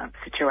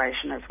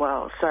situation as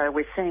well. So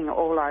we're seeing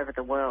all over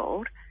the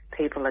world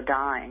people are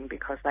dying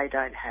because they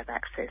don't have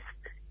access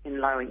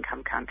in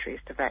low-income countries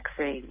to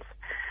vaccines.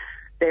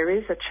 There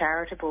is a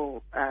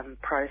charitable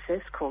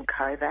process called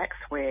COVAX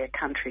where rich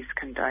countries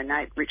can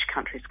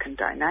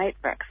donate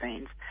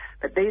vaccines,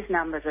 but these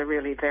numbers are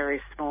really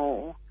very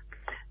small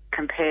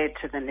compared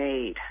to the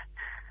need.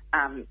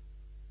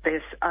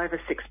 There's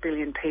over 6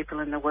 billion people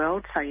in the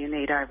world, so you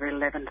need over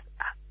 11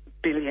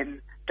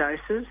 billion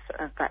doses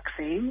of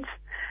vaccines,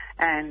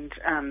 and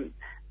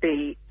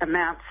the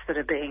amounts that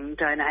are being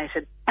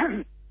donated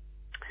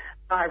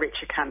by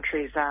richer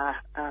countries are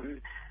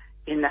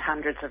in the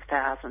hundreds of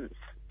thousands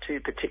to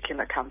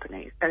particular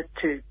companies,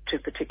 to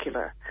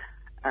particular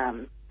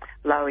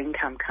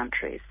low-income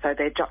countries. So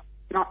they're just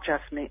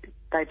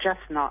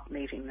not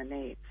meeting the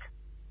needs.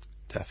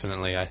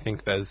 Definitely. I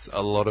think there's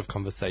a lot of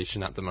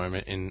conversation at the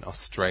moment in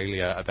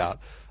Australia about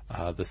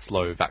the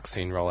slow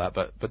vaccine rollout,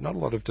 but not a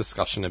lot of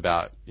discussion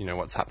about,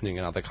 what's happening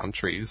in other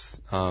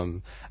countries.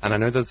 And I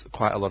know there's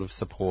quite a lot of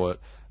support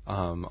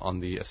on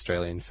the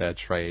Australian Fair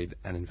Trade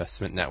and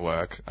Investment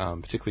Network,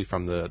 particularly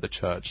from the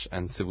church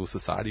and civil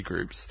society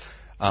groups,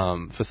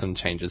 for some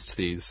changes to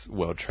these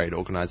World Trade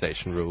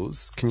Organization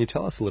rules. Can you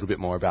tell us a little bit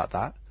more about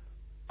that?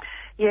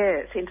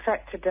 Yes. In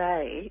fact,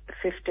 today,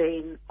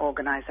 15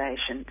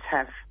 organisations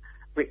have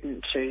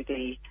written to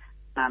the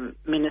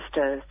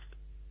ministers,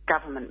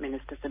 government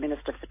ministers, the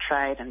Minister for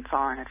Trade and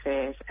Foreign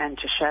Affairs, and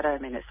to shadow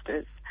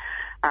ministers,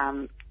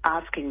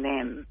 asking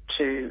them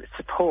to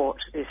support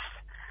this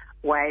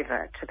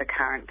waiver to the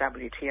current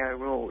WTO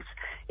rules.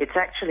 It's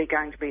actually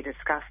going to be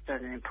discussed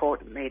at an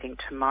important meeting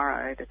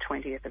tomorrow, the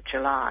 20th of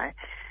July,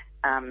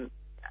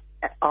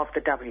 of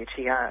the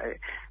WTO.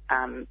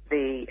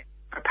 The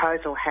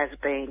proposal has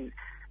been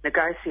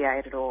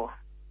negotiated or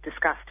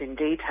discussed in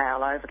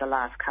detail over the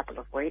last couple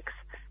of weeks,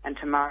 and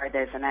tomorrow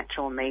there's an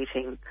actual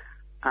meeting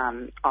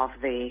of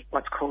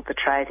what's called the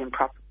Trade in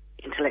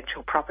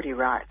Intellectual Property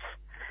Rights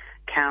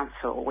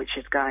Council, which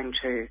is going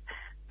to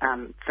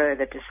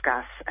further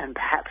discuss and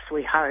perhaps,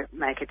 we hope,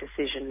 make a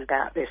decision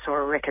about this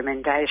or a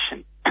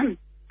recommendation.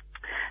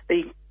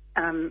 The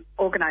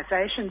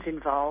organisations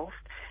involved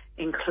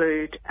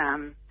include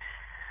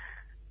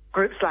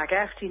groups like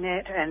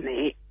AFTINET and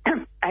the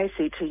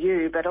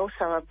ACTU, but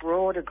also a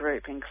broader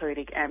group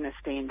including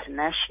Amnesty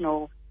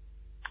International,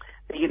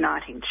 the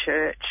Uniting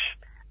Church,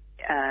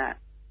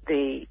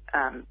 the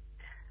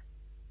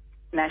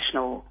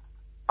National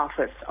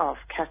Office of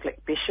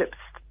Catholic Bishops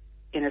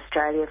in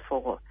Australia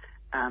for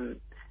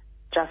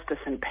Justice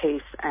and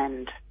Peace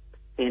and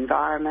the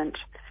Environment,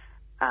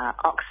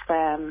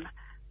 Oxfam,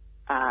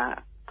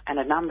 and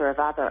a number of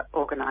other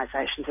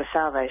organisations, the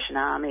Salvation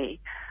Army,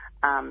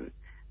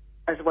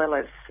 as well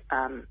as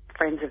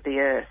Friends of the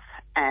Earth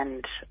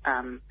and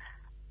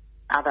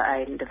other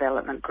aid and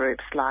development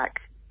groups like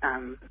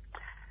ActionAid,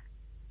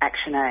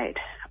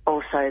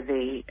 also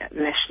the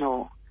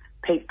national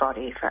peak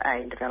body for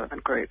aid and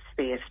development groups,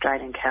 the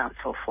Australian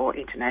Council for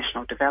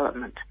International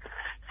Development.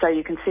 So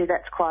you can see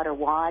that's quite a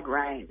wide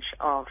range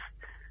of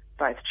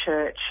both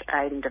church,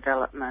 aid and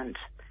development,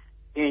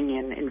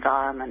 union,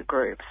 environment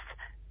groups.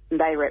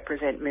 They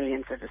represent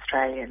millions of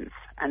Australians,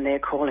 and they're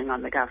calling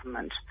on the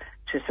government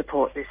to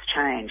support this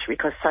change,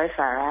 because so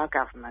far our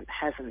government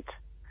hasn't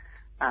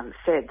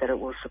said that it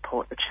will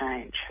support the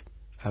change.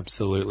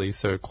 Absolutely.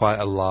 So quite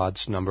a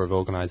large number of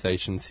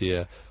organisations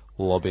here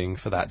lobbying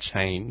for that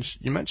change.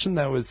 You mentioned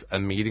there was a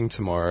meeting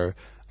tomorrow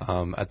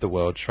at the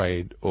World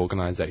Trade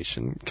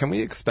Organization. Can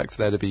we expect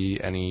there to be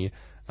any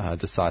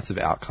decisive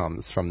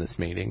outcomes from this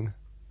meeting?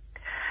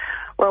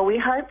 Well,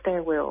 we hope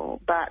there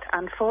will, but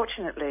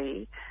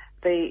unfortunately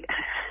the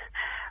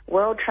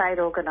World Trade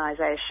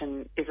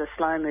Organization is a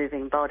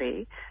slow-moving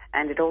body,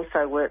 and it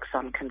also works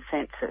on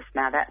consensus.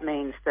 Now, that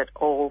means that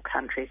all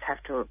countries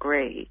have to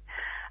agree.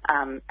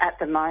 At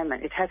the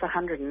moment, it has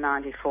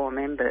 194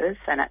 members,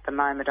 and at the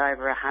moment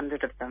over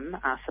 100 of them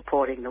are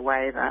supporting the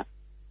waiver.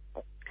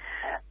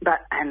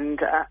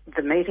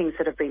 The meetings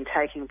that have been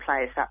taking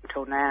place up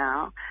until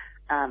now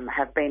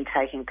have been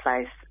taking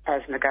place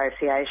as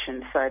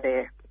negotiations, so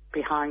they're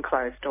behind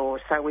closed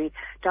doors. So we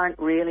don't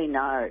really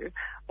know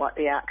what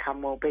the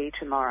outcome will be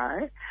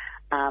tomorrow.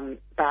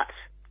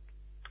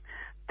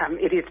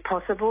 It is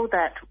possible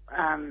that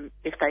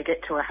if they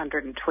get to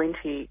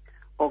 120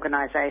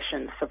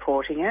 organisations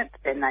supporting it,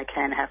 then they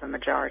can have a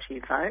majority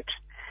vote.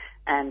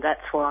 And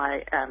that's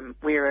why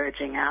we're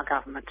urging our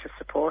government to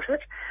support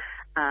it.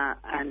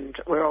 And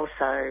we're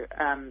also,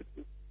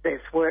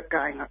 there's work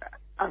going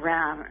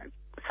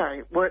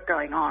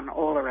on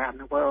all around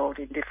the world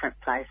in different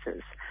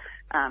places,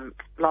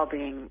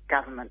 lobbying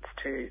governments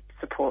to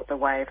support the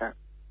waiver.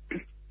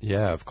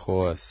 Yeah, of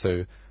course.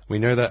 So we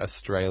know that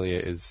Australia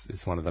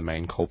is one of the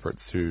main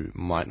culprits who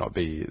might not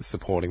be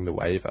supporting the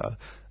waiver.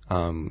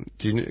 Can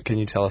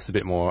you tell us a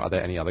bit more? Are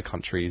there any other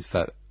countries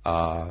that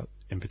are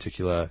in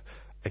particular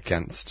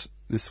against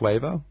this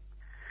waiver?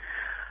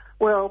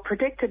 Well,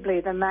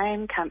 predictably, the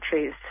main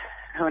countries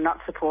who are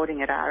not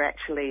supporting it are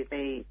actually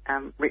the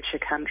richer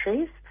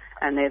countries,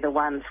 and they're the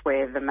ones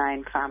where the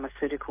main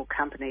pharmaceutical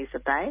companies are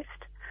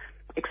based,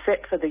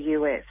 except for the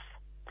US.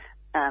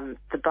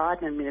 The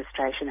Biden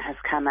administration has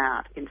come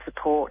out in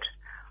support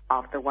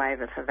of the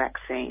waiver for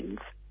vaccines.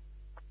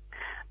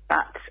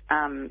 But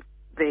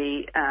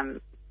the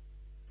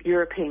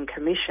European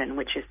Commission,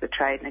 which is the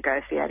trade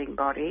negotiating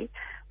body,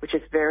 which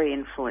is very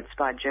influenced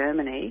by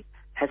Germany,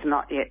 has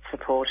not yet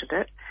supported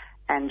it.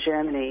 And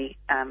Germany,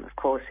 of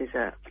course, is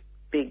a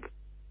big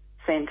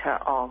centre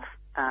of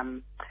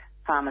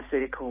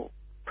pharmaceutical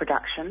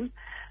production.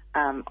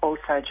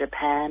 Also,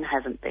 Japan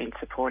hasn't been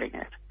supporting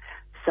it.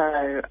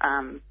 So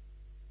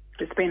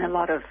there's been a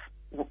lot of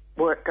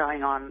work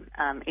going on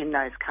in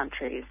those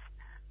countries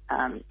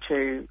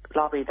to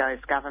lobby those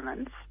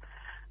governments.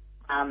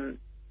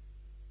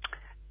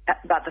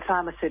 But the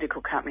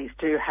pharmaceutical companies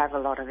do have a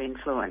lot of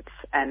influence,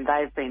 and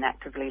they've been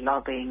actively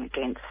lobbying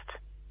against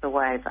the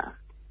waiver.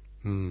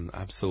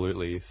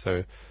 Absolutely.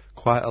 So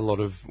quite a lot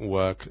of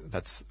work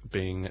that's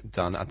being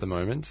done at the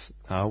moment.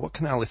 What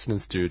can our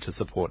listeners do to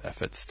support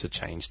efforts to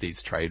change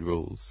these trade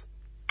rules?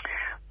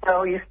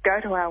 Well, you go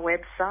to our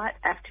website,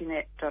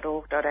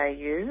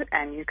 aftinet.org.au,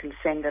 and you can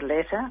send a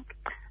letter.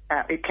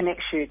 It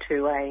connects you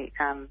to a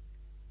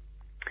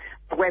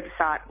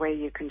website where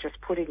you can just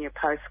put in your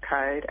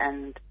postcode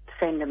and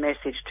send a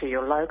message to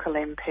your local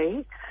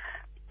MP.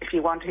 If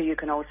you want to, you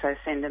can also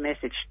send the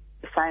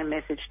same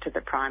message to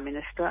the Prime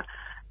Minister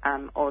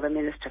or the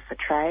Minister for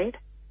Trade.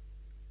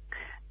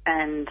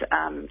 And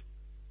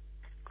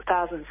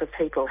thousands of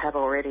people have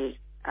already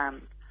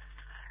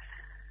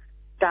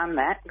done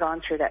that,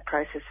 gone through that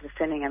process of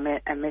sending a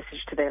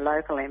message to their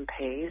local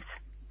MPs.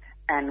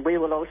 And we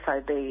will also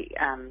be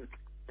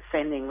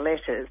sending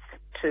letters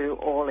to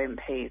all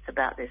MPs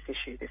about this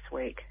issue this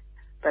week.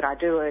 But I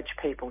do urge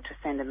people to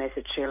send a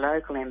message to your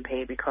local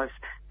MP because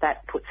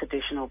that puts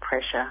additional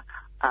pressure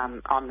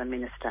on the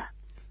minister.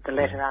 The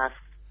letter asks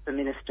the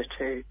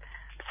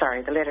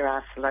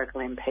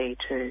local MP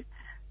to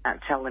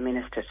tell the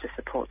minister to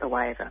support the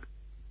waiver.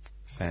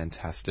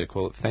 Fantastic.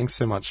 Well, thanks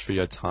so much for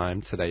your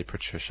time today,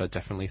 Patricia.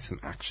 Definitely some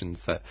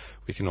actions that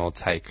we can all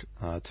take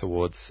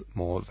towards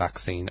more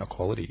vaccine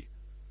equality.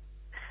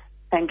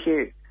 Thank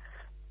you.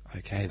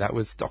 Okay, that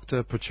was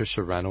Dr.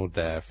 Patricia Ranald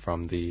there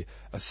from the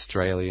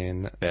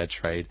Australian Fair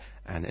Trade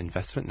and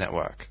Investment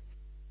Network.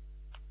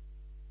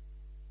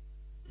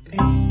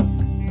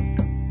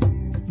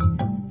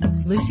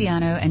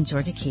 Luciano and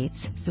Georgia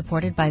Keats,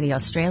 supported by the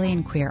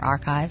Australian Queer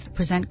Archive,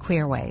 present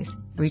Queerways,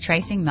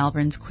 retracing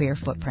Melbourne's queer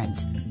footprint.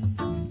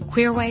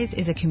 Queerways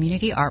is a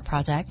community art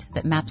project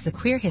that maps the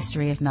queer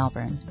history of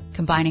Melbourne,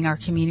 combining our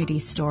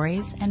community's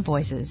stories and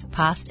voices,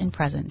 past and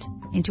present,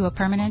 into a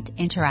permanent,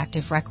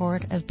 interactive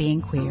record of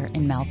being queer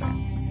in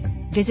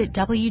Melbourne. Visit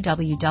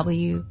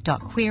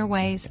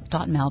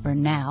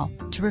www.queerways.melbourne now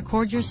to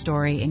record your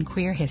story in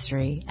queer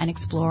history and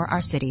explore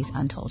our city's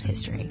untold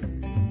history.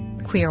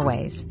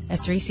 Queerways, a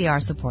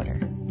 3CR supporter.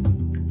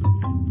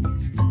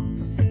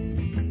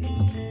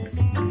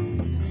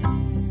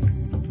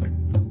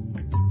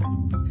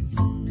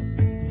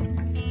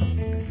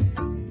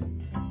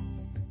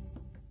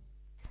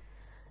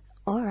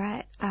 All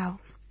right,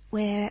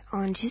 we're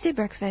on Tuesday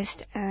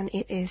Breakfast and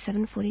it is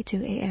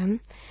 7:42 a.m.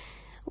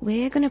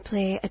 We're going to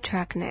play a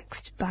track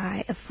next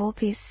by a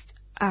four-piece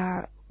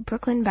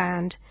Brooklyn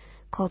band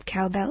called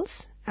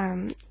Cowbells,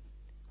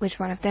 which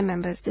one of their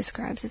members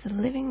describes as a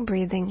living,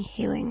 breathing,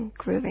 healing,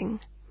 grooving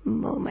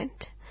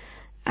moment.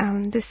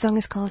 This song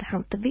is called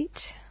Hump the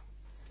Beach.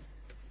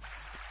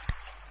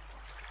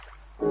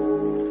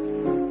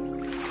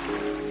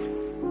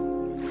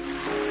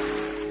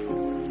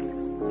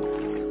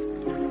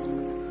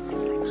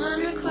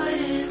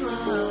 Unrequited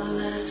love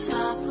at a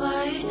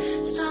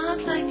stoplight,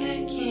 stopped like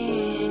a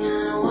king. I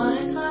know what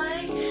it's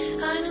like,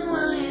 I know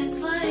what it's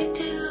like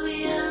to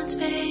be out in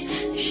space.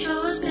 They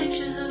show us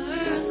pictures of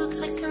Earth, looks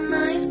like a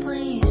nice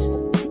place.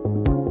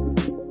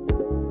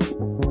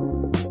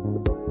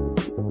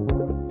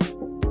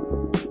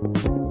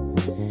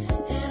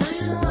 And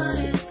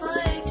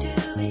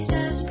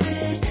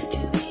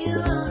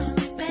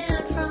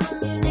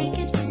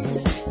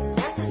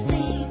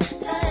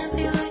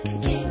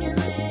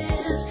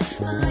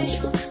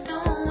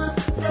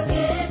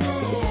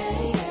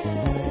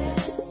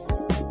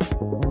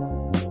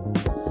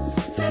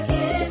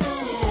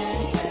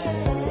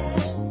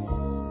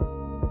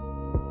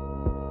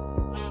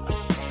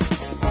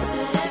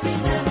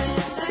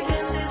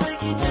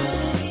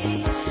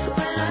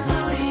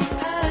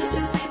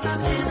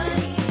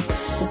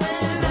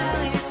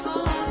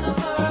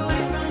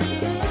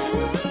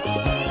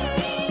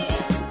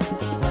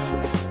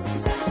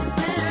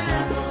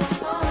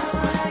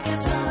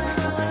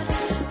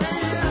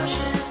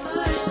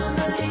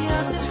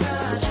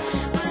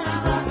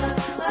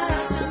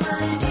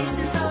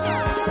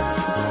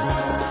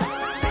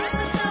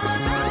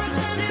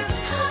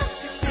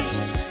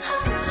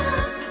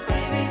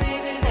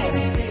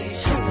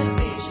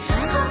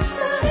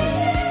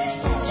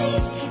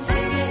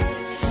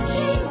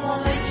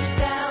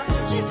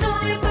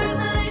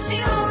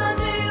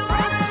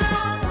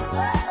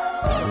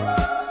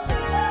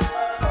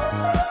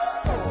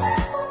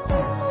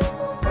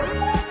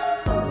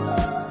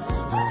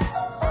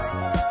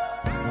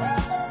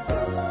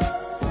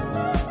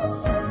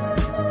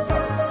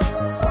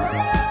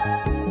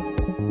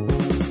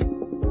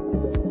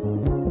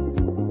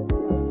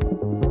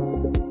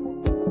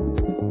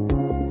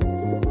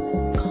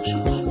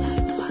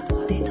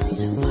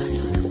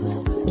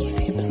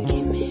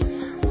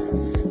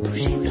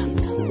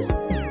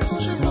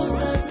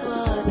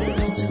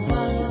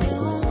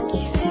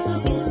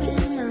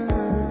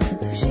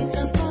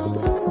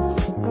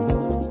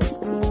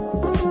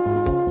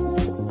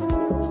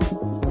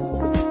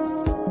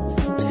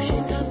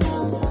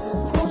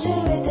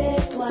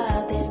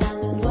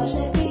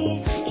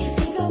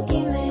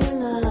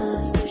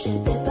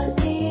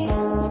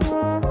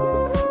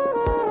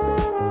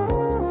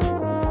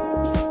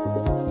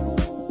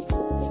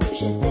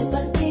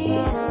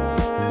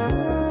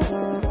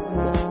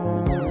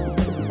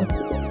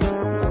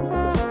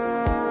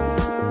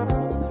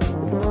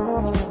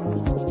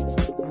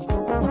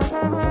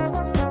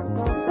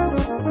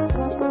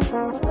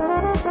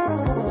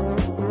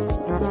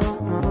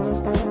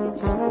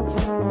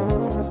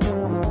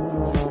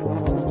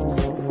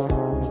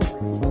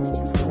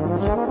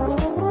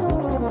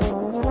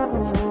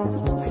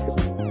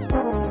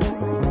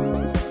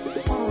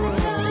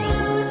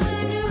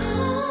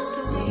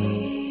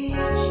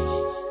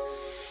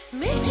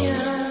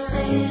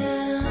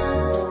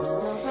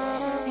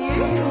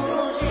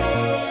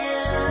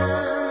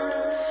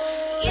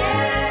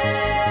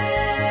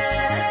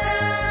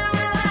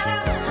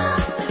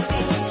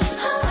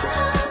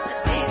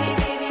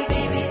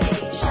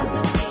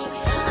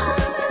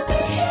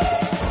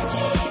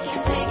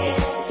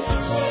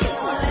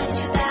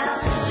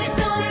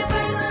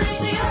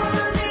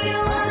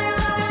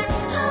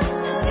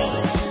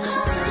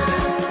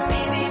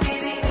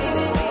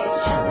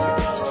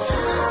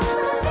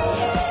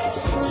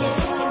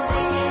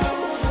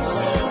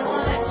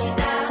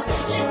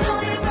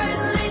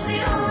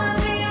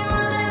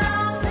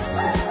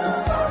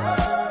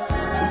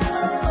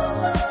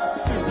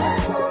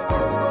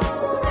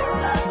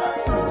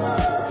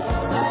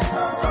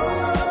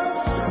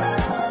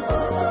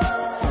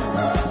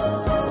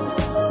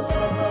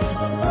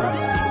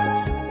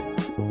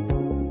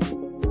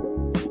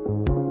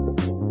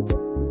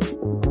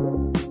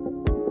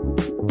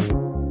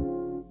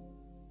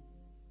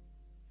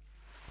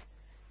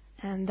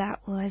that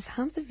was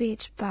Hump the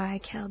Beach by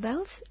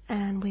Cowbells,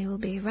 and we will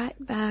be right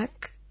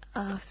back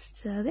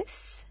after this.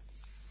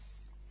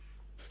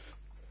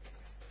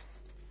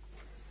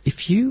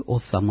 If you or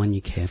someone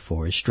you care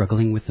for is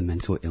struggling with a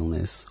mental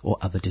illness or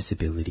other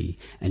disability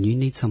and you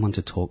need someone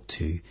to talk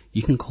to,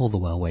 you can call the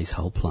Wellways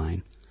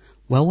Helpline.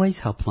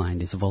 Wellways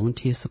Helpline is a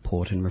volunteer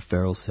support and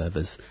referral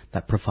service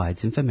that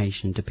provides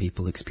information to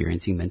people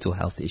experiencing mental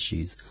health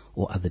issues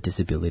or other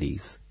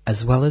disabilities,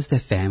 as well as their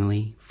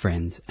family,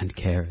 friends and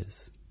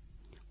carers.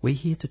 We're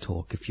here to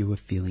talk if you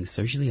are feeling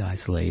socially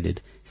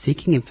isolated,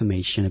 seeking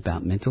information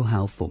about mental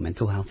health or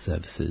mental health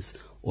services,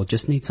 or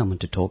just need someone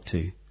to talk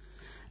to.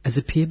 As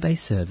a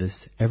peer-based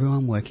service,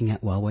 everyone working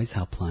at Wellways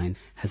Helpline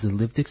has a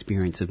lived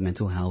experience of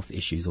mental health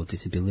issues or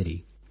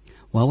disability.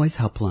 Wellways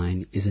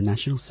Helpline is a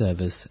national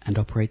service and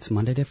operates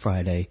Monday to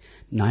Friday,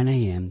 9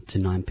 a.m. to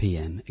 9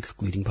 p.m.,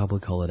 excluding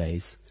public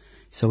holidays.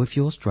 So if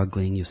you're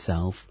struggling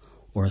yourself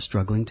or are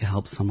struggling to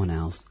help someone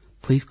else,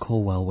 please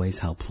call Wellways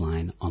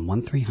Helpline on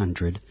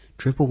 1300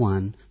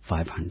 111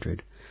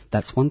 500.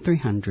 That's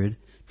 1300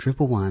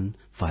 111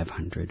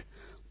 500.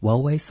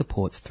 Wellways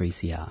supports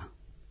 3CR.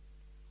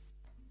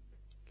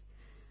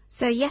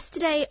 So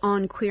yesterday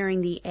on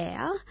Queering the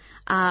Air,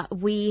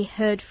 we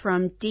heard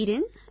from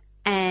Didin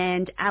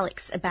and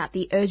Alex about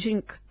the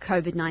urgent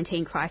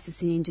COVID-19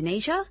 crisis in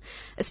Indonesia,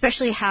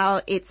 especially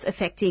how it's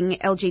affecting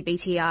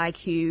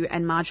LGBTIQ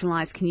and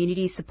marginalised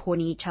communities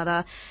supporting each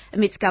other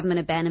amidst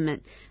government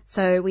abandonment.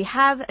 So we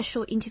have a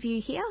short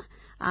interview here.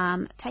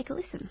 Take a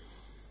listen.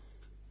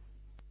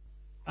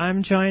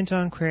 I'm joined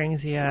on Queering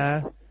the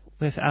Air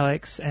with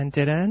Alex and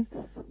Didin,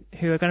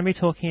 who are going to be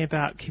talking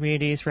about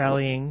communities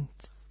rallying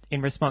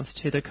in response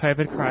to the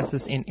COVID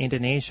crisis in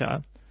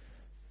Indonesia.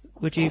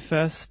 Would you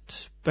first,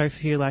 both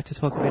of you, like to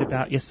talk a bit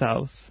about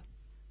yourselves?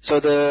 So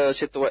the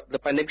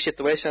pandemic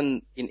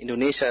situation in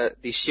Indonesia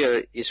this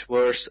year is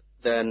worse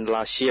than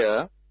last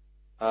year.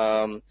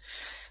 The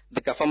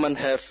government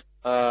have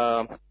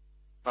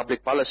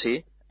public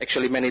policy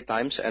actually many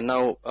times, and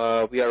now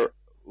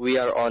we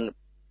are on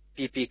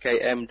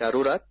PPKM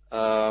Darurat.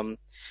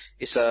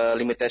 It's a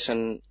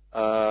limitation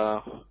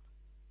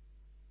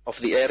of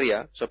the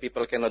area, so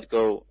people cannot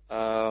go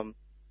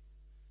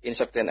in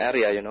certain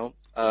area,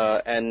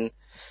 and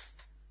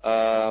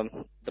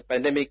the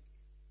pandemic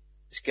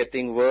is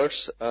getting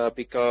worse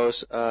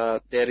because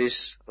there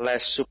is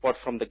less support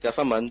from the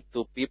government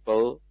to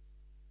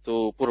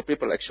poor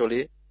people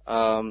actually,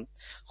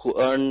 who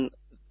earn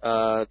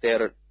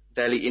their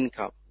daily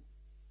income.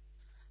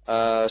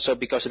 So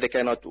because they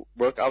cannot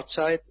work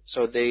outside,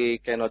 so they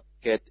cannot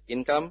get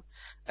income,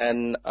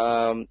 and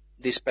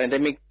this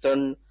pandemic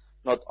turned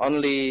not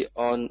only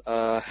on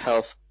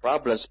health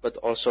problems, but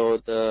also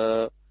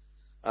the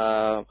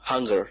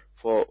hunger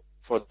for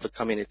the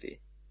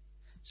community.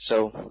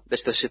 So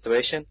that's the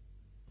situation.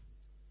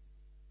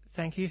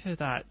 Thank you for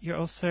that. You're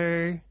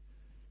also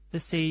the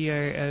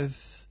CEO of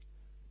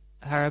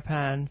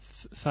Harapan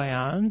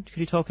Fian. Could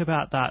you talk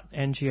about that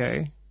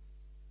NGO?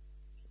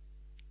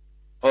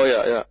 Oh,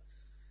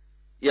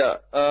 yeah.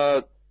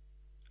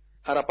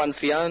 Harapan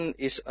Fian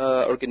is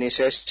an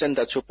organization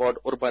that support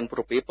urban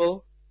poor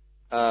people.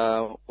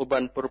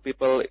 Urban poor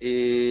people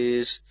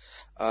is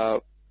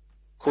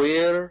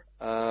queer,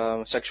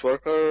 sex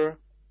worker,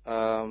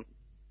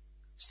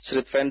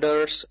 street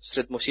vendors,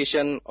 street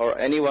musician, or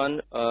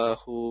anyone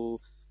who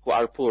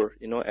are poor,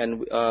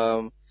 and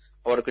our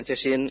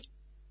organization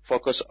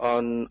focus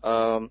on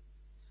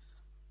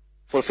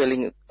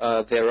fulfilling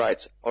their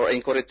rights or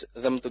encourage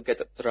them to get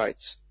the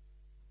rights.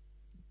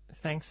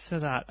 Thanks for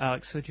that,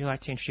 Alex. Would you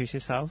like to introduce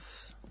yourself?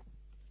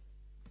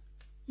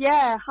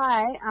 Yeah,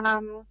 hi.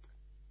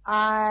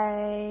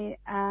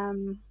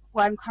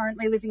 I'm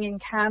currently living in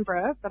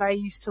Canberra, but I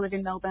used to live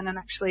in Melbourne and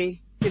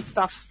actually did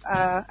stuff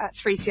at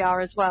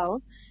 3CR as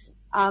well.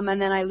 And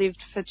then I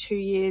lived for 2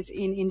 years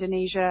in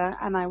Indonesia,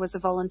 and I was a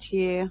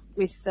volunteer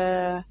with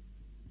the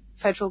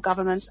federal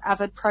government's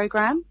AVID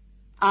program.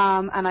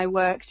 And I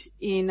worked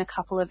in a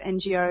couple of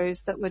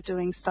NGOs that were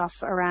doing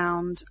stuff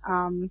around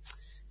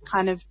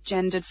kind of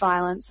gendered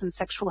violence and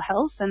sexual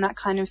health and that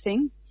kind of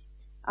thing.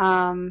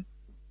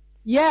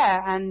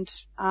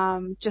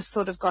 Just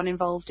sort of got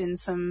involved in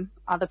some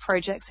other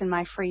projects in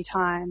my free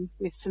time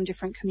with some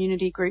different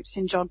community groups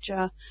in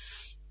Jogja.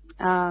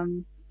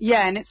 And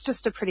it's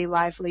just a pretty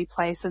lively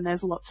place, and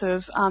there's lots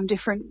of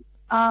different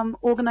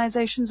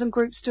organisations and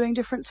groups doing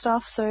different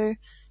stuff. So,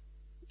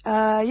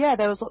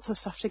 there was lots of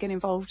stuff to get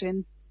involved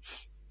in.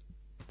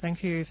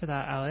 Thank you for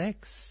that,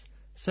 Alex.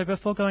 So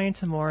before going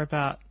into more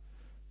about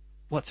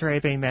what's already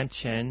been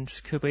mentioned,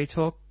 could we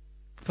talk,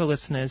 for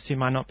listeners who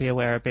might not be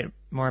aware, a bit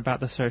more about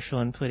the social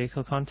and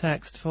political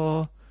context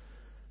for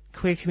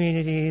queer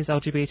communities,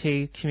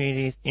 LGBT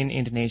communities in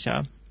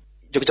Indonesia?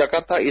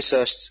 Yogyakarta is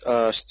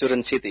a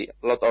student city.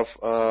 A lot of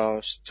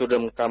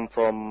students come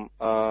from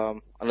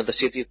another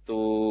city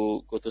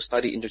to go to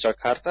study in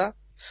Yogyakarta.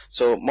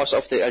 So most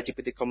of the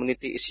LGBT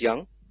community is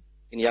young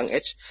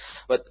age.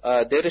 But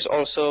there is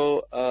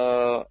also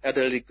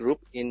elderly group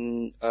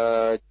in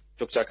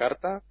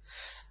Yogyakarta.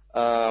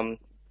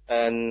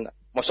 And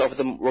most of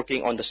them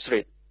working on the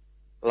street,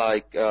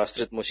 like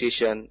street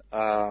musician,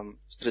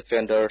 street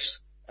vendors,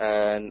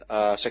 and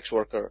sex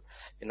worker.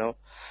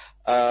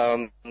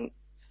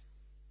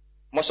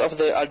 Most of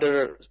the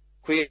other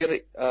queer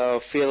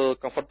feel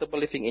comfortable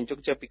living in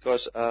Jogja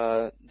because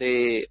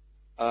they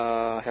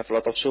have a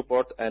lot of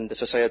support, and the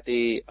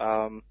society,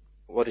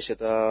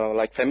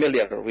 like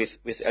familiar with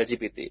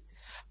LGBT.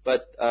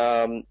 But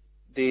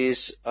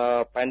this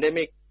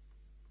pandemic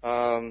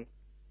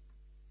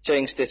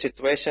changed the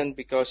situation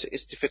because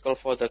it's difficult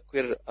for the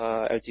queer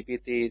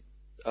LGBT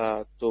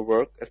to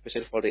work,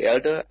 especially for the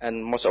elder,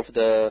 and most of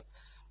the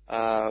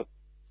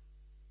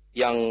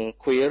young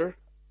queer,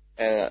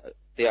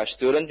 they are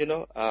students,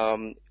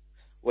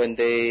 when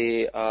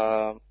they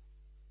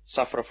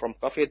suffer from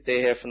COVID,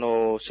 they have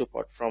no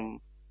support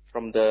from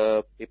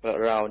the people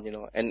around,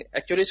 and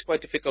actually it's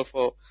quite difficult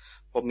for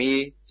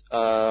me,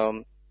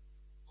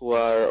 who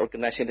are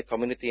organizing the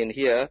community in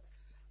here,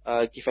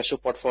 give a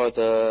support for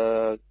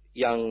the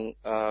young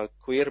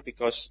queer,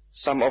 because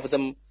some of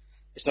them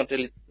is not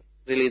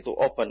really too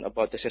open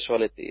about the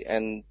sexuality,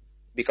 and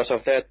because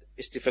of that,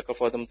 it's difficult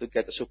for them to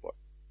get the support.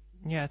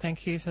 Yeah,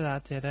 thank you for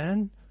that,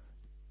 Dylan.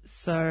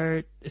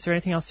 So, is there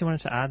anything else you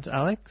wanted to add,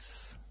 Alex?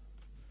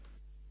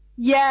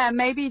 Yeah,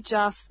 maybe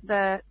just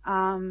that,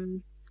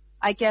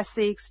 I guess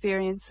the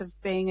experience of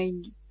being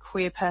a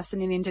queer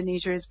person in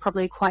Indonesia is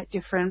probably quite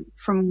different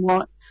from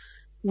what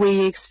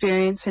we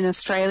experience in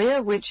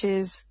Australia, which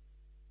is,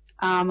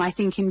 I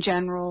think in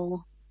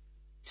general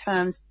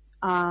terms,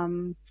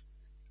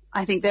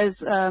 I think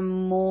there's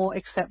more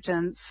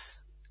acceptance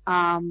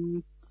for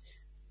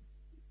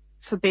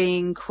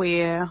being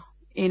queer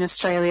in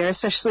Australia,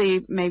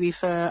 especially maybe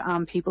for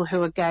people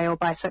who are gay or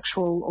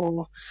bisexual,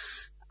 or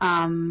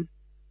and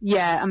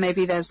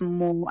maybe there's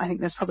more. I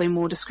think there's probably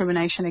more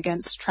discrimination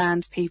against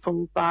trans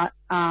people, but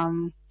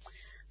I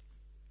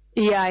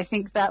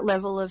think that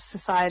level of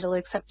societal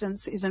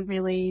acceptance isn't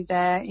really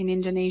there in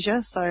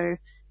Indonesia. So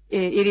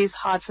it is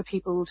hard for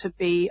people to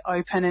be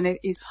open, and it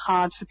is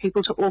hard for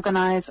people to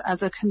organise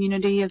as a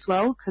community as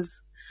well,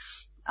 because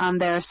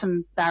there are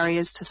some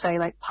barriers to, say,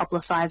 like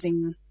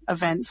publicising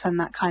events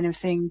and that kind of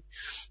thing.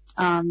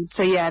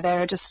 There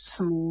are just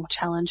some more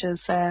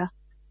challenges there.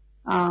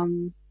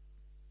 And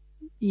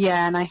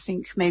I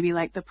think maybe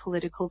like the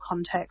political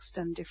context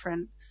and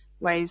different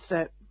ways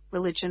that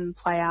religion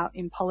play out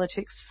in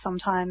politics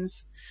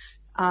sometimes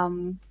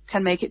can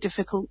make it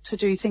difficult to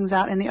do things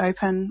out in the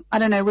open. I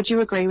don't know, would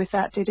you agree with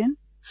that, Didin?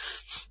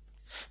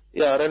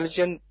 Yeah,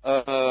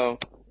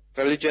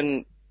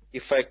 religion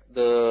affect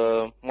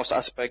the most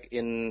aspect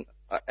in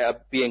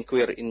being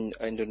queer in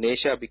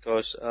Indonesia,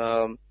 because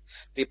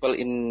people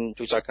in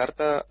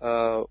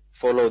Yogyakarta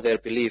follow their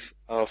belief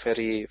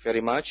very,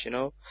 very much,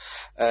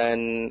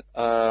 and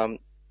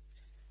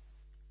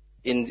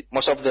in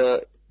most of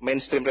the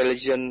mainstream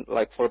religion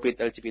like forbid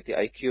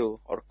LGBTIQ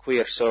or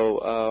queer, so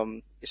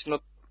it's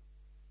not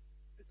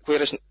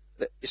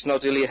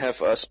really have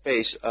a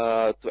space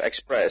to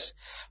express,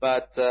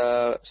 but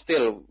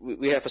still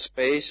we have a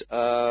space,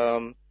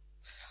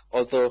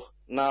 although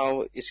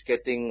now it's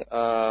getting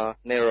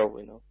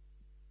narrow,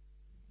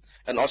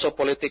 and also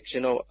politics,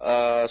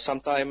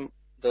 sometimes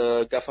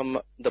the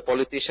government, the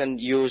politician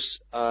use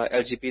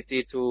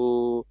LGBT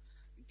to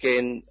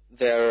gain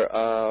their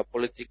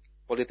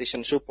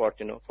politician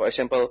support, For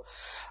example,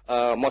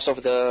 most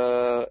of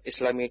the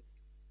Islamic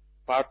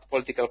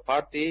political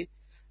party,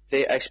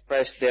 they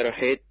express their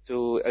hate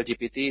to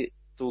LGBT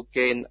to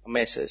gain a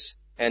message,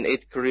 and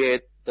it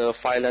create the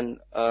violence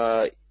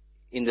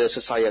in the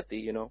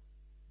society,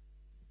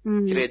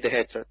 create the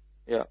hatred,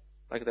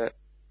 like that.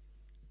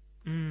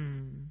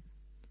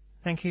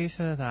 Thank you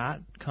for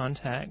that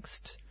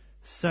context.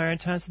 So in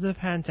terms of the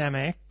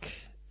pandemic,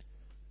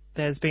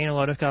 there's been a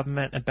lot of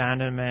government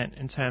abandonment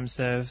in terms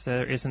of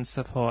there isn't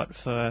support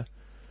for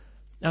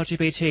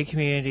LGBT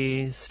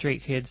communities,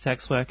 street kids,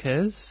 sex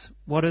workers.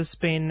 What has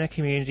been the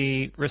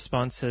community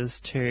responses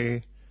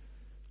to,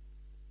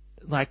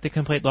 like, the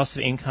complete loss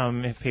of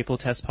income if people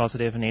test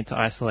positive and need to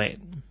isolate?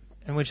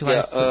 And would you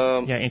like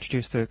to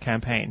introduce the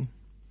campaign?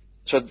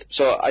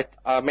 So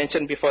I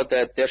mentioned before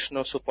that there's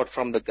no support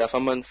from the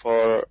government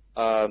for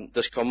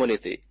this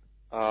community,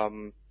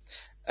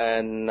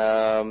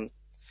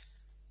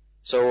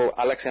 so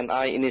Alex and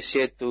I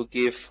initiate to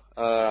give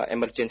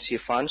emergency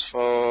funds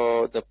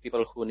for the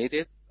people who need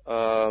it.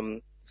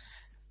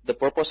 The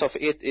purpose of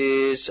it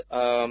is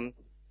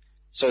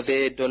so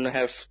they don't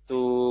have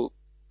to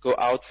go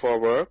out for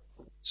work,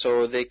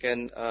 so they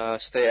can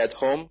stay at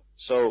home.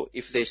 So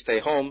if they stay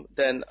home,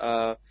 then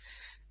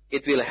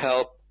it will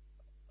help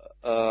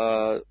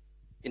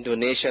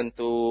Indonesian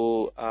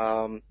to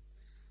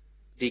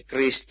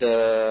decrease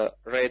the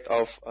rate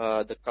of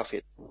the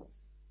COVID.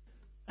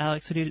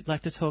 Alex, would you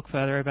like to talk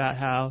further about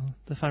how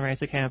the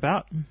fundraiser came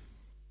about?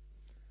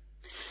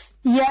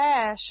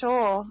 Yeah,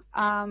 sure.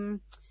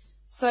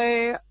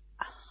 So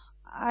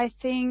I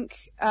think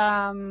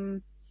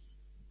the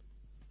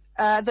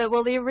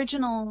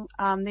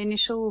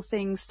initial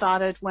thing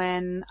started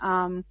when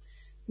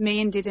me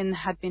and Didin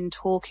had been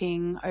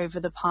talking over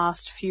the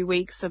past few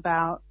weeks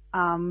about,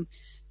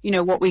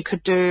 what we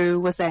could do.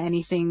 Was there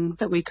anything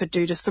that we could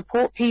do to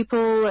support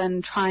people,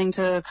 and trying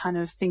to kind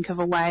of think of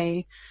a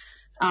way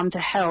to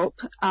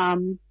help.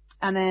 And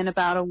then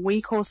about a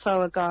week or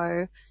so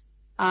ago,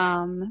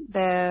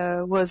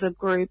 there was a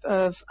group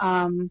of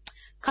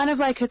kind of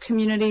like a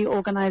community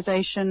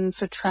organisation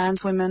for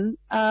trans women.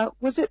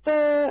 Was it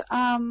the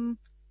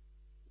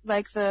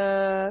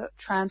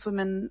Trans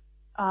Women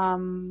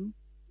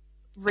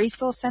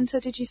Resource Centre,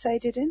 did you say,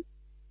 Didin?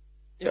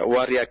 Yeah,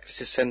 Waria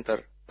Crisis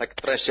Center, like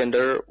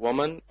transgender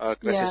woman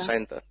crisis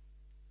center.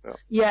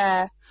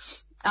 Yeah.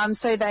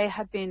 So they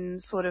had been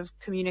sort of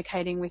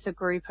communicating with a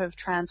group of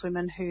trans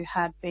women who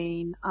had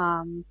been,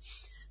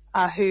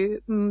 who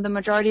the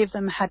majority of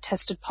them had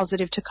tested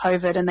positive to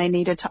COVID, and they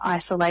needed to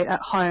isolate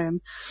at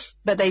home,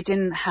 but they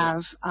didn't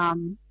have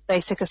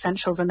basic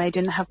essentials, and they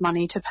didn't have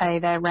money to pay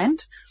their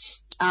rent.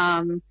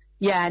 And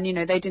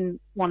they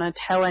didn't want to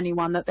tell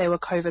anyone that they were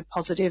COVID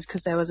positive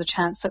because there was a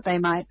chance that they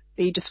might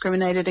be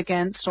discriminated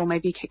against or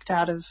maybe kicked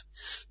out of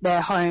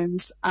their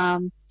homes.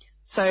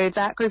 So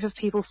that group of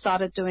people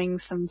started doing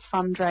some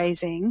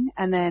fundraising,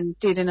 and then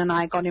Didin and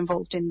I got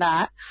involved in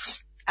that.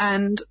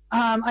 And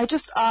I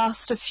just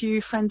asked a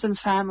few friends and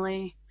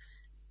family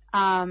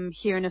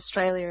here in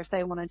Australia if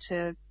they wanted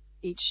to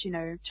each,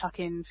 chuck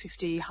in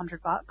 $50,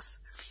 $100.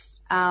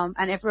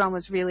 And everyone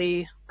was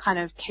really kind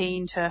of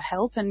keen to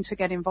help and to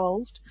get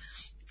involved.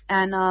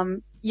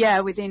 And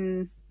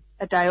within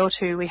a day or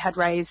two, we had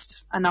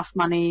raised enough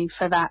money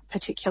for that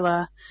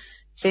particular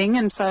thing.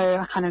 And so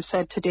I kind of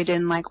said to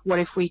Didin, what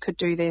if we could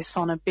do this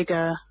on a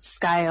bigger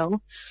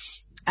scale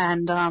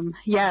and,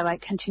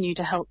 continue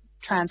to help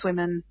trans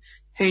women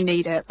who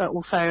need it, but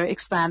also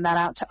expand that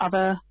out to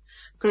other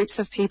groups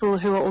of people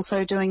who are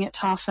also doing it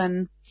tough.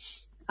 And,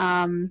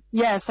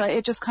 so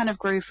it just kind of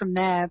grew from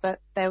there. But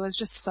there was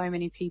just so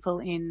many people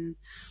in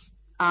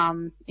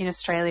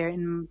Australia,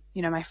 in,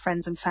 my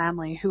friends and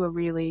family who were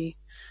really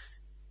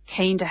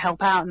keen to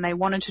help out, and they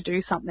wanted to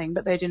do something,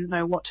 but they didn't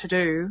know what to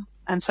do.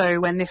 And so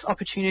when this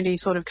opportunity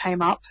sort of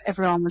came up,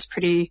 everyone was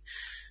pretty,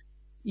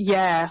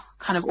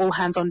 kind of all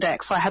hands on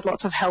deck. So I had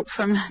lots of help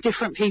from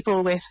different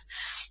people with,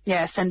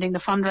 sending the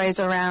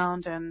fundraiser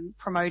around and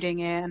promoting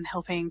it and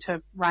helping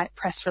to write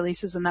press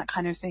releases and that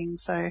kind of thing.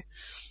 So,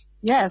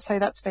 so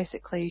that's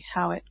basically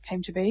how it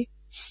came to be.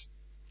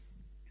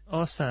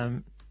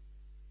 Awesome.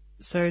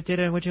 So,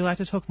 Didin, would you like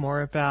to talk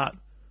more about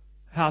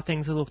how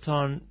things are looked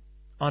on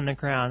the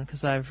ground?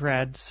 Because I've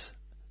read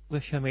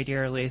with your media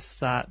release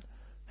that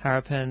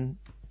Harapan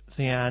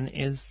Fian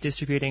is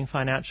distributing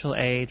financial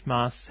aid,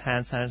 masks,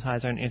 hand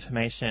sanitizer and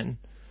information.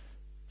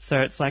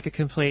 So it's like a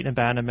complete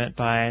abandonment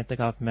by the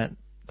government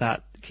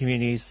that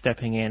communities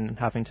stepping in and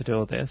having to do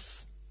all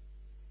this.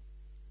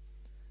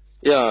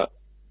 I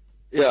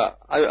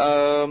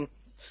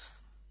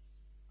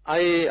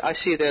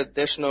see that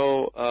there's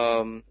no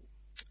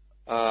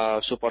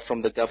support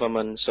from the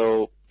government,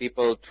 so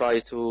people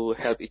try to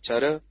help each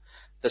other.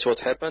 That's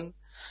what happened.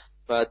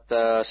 But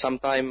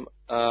sometimes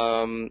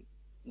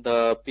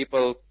the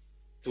people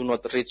do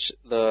not reach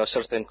the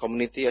certain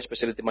community,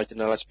 especially the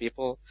marginalized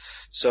people.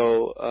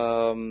 So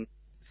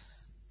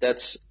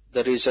that's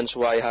the reasons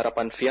why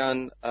Harapan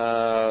Fian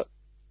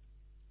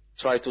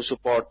try to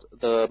support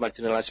the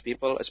marginalized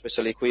people,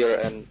 especially queer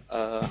and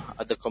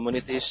other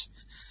communities.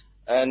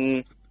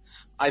 And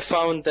I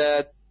found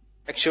that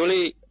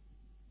actually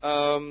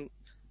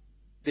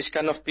this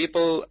kind of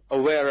people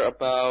aware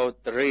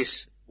about the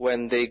risk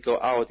when they go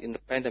out in the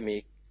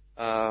pandemic.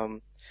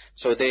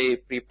 So they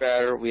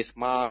prepare with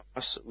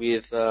masks,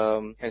 with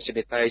hand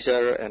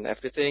sanitizer and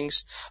everything.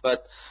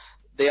 But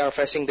they are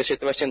facing the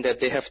situation that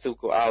they have to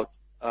go out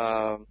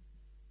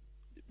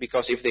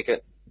because if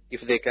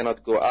they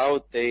cannot go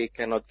out, they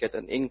cannot get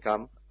an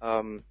income.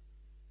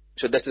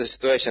 So that's the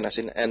situation.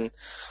 And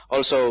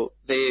also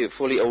they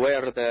fully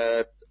aware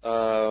that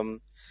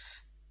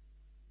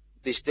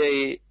this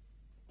day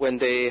when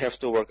they have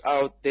to work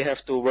out, they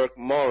have to work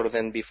more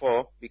than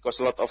before because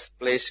a lot of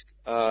place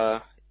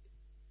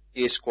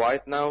is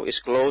quiet now, is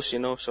closed,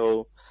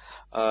 so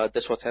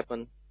that's what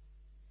happened.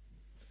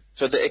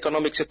 So the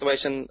economic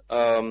situation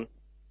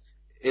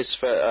is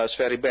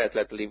very bad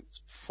lately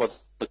for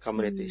the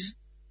communities.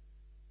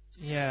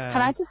 Yeah.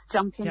 Can I just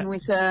jump in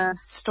with a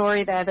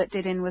story there that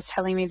Didin was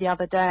telling me the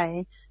other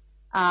day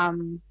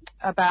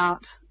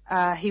about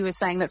he was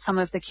saying that some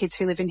of the kids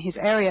who live in his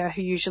area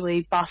who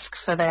usually busk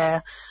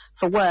for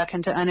work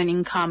and to earn an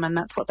income, and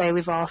that's what they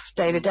live off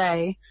day to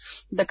day,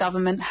 the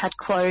government had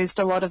closed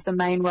a lot of the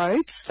main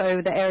roads,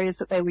 so the areas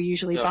that they were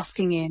usually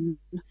busking in,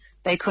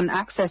 they couldn't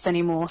access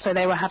anymore, so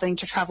they were having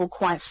to travel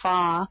quite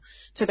far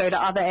to go to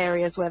other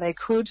areas where they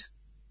could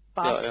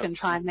busk and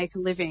try and make a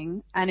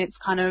living, and it's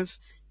kind of,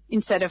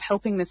 instead of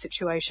helping the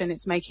situation,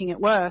 it's making it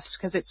worse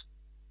because it's,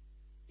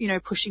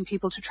 pushing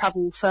people to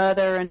travel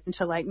further and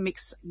to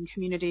mix in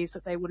communities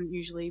that they wouldn't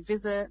usually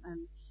visit.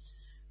 And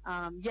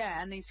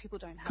and these people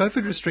don't have...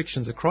 COVID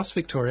restrictions across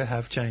Victoria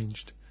have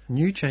changed.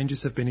 New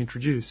changes have been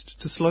introduced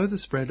to slow the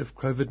spread of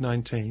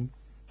COVID-19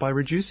 by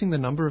reducing the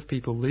number of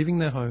people leaving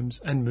their homes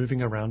and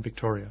moving around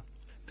Victoria.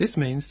 This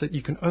means that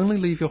you can only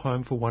leave your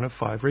home for one of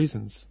 5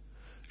 reasons: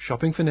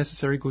 shopping for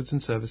necessary goods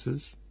and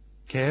services,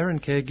 care and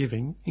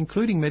caregiving,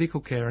 including medical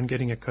care and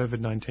getting a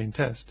COVID-19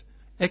 test,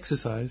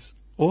 exercise,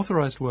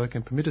 authorised work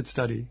and permitted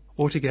study,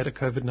 or to get a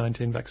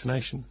COVID-19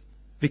 vaccination.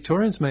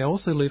 Victorians may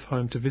also leave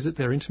home to visit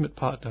their intimate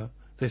partner,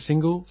 their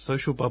single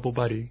social bubble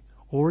buddy,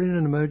 or in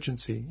an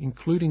emergency,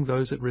 including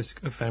those at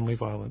risk of family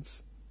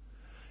violence.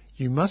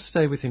 You must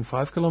stay within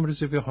 5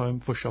 kilometres of your home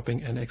for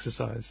shopping and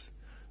exercise.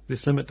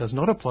 This limit does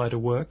not apply to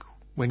work,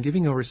 when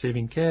giving or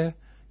receiving care,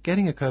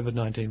 getting a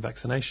COVID-19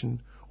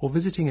 vaccination, or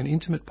visiting an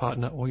intimate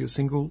partner or your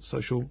single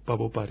social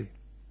bubble buddy.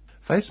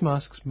 Face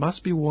masks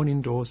must be worn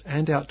indoors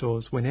and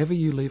outdoors whenever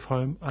you leave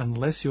home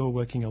unless you're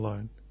working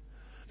alone.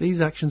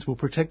 These actions will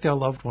protect our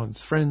loved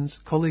ones, friends,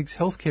 colleagues,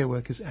 healthcare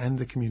workers and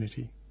the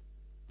community.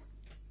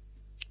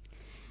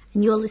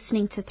 And you're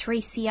listening to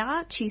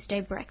 3CR Tuesday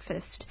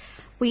Breakfast.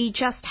 We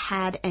just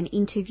had an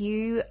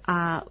interview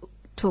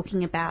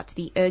talking about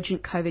the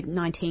urgent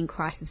COVID-19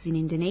 crisis in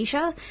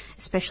Indonesia,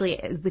 especially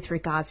with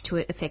regards to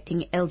it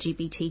affecting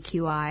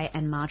LGBTQI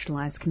and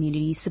marginalised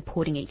communities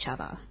supporting each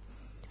other.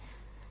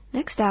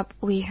 Next up,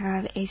 we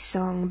have a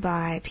song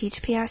by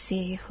Peach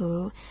PRC,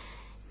 who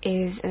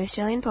is an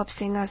Australian pop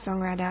singer,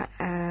 songwriter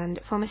and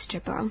former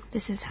stripper.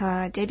 This is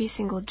her debut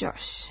single,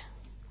 Josh.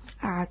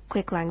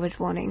 Quick language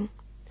warning.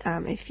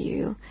 If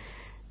you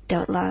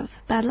don't love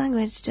bad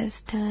language,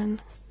 just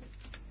turn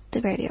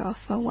the radio off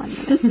for 1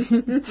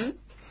 minute.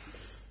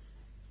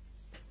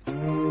 I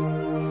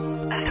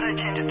thought I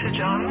changed it to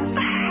John.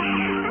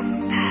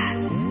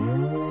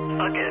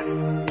 Okay.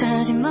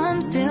 Does your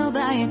mom still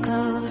buy your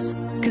clothes?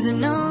 'Cause I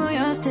know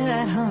you're still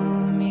at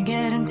home. You're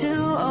getting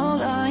too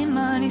old, all your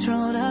money's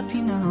rolled up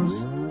your nose.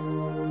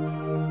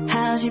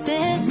 How's your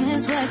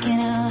business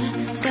working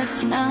out?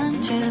 Such an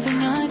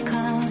entrepreneur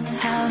clown.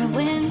 How to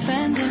win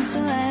friends,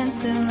 influence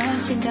them,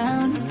 let you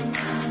down.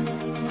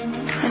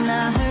 And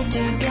I heard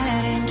you're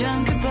getting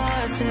drunk at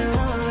bars, still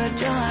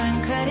overdrawing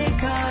credit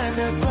card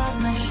bills,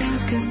 slot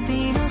machines,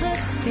 casinos,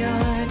 what's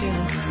your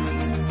deal?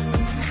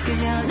 'Cause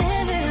you're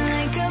living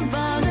like a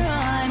baller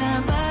on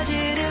a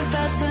budget of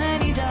about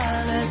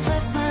 $20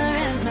 plus my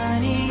rent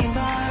money you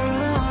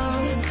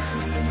borrowed.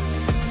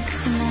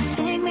 And I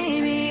think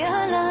maybe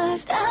you're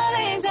lost, I'm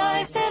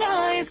exhausted,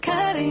 always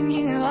cutting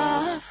you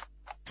off.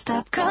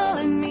 Stop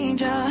calling me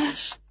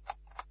Josh.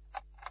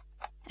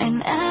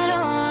 And I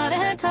don't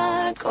wanna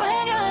talk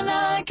when you're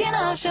knocking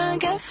off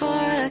drunk at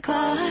 4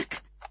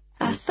 o'clock.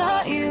 I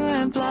thought you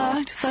were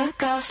blocked,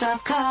 fuck off,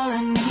 stop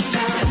calling me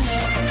Josh.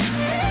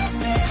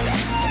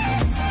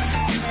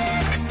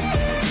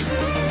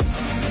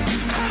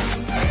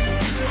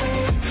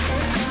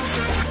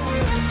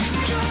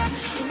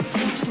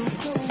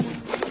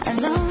 I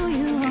know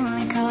you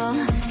only call,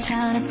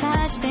 trying to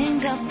patch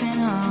things up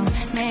and all.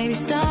 Maybe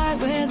start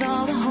with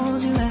all the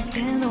holes you left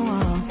in the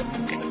wall.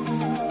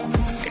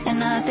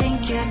 And I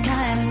think you're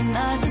kind of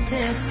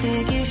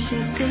narcissistic. You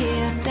should see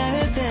a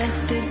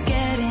therapist. It's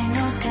getting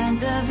all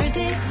kinds of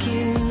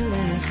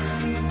ridiculous.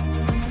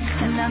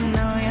 And I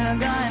know you're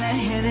gonna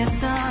hear this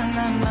song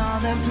on all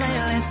the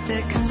playlists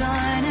it comes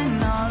on.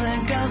 And all the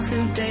girls who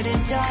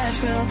dated Josh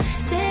will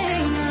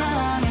sing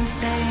along and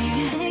say,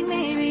 I think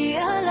maybe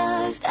you're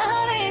lost,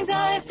 I'm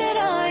exhausted,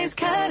 always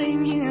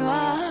cutting you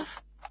off.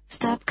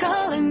 Stop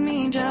calling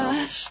me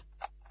Josh.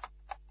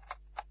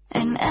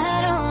 And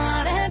I don't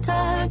wanna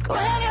talk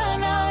when you're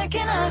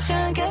knocking off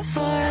drunk at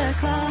 4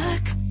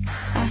 o'clock.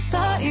 I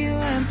thought you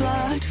were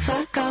blocked,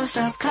 fuck off,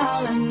 stop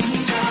calling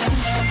me Josh.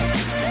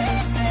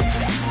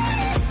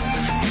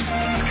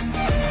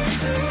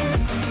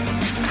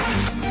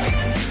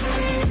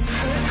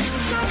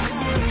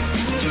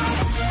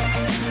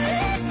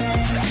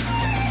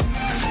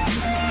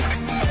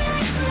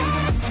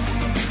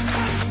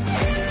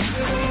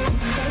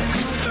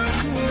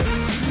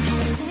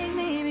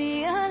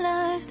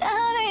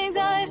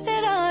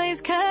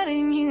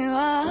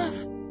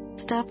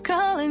 Stop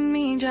calling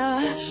me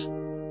Josh.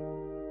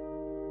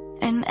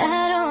 And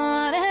I don't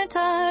wanna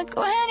talk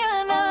when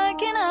you're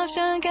knocking off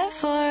drunk at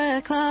 4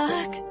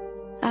 o'clock.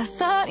 I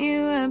thought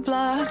you were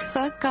blocked,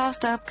 fuck off,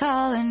 stop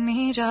calling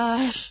me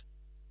Josh.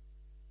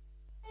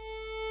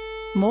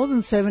 More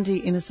than 70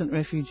 innocent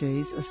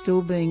refugees are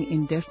still being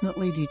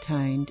indefinitely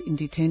detained in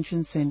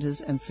detention centres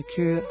and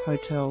secure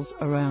hotels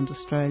around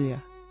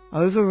Australia.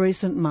 Over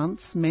recent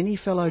months, many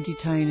fellow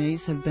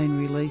detainees have been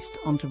released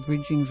onto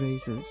bridging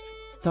visas.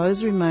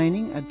 Those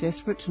remaining are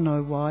desperate to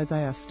know why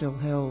they are still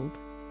held.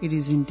 It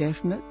is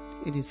indefinite,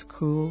 it is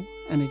cruel,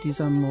 and it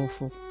is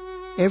unlawful.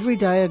 Every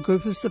day a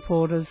group of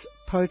supporters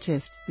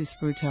protest this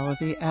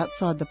brutality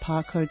outside the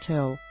Park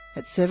Hotel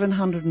at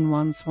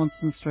 701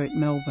 Swanston Street,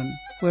 Melbourne,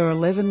 where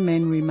 11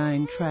 men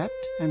remain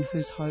trapped and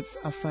whose hopes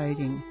are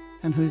fading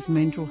and whose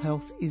mental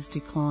health is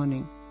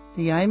declining.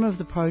 The aim of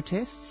the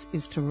protests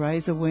is to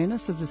raise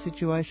awareness of the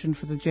situation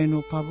for the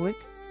general public,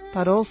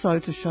 but also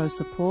to show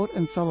support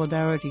and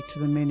solidarity to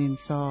the men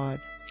inside.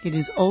 It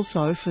is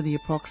also for the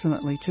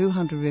approximately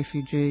 200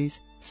 refugees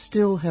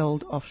still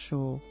held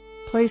offshore.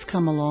 Please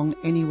come along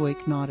any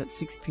weeknight at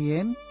 6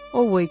 p.m.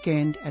 or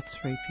weekend at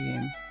 3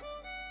 p.m.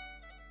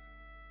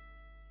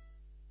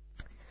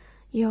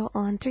 You're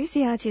on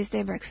 3CR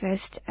Tuesday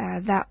Breakfast.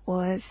 That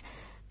was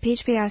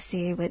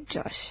PHPRC with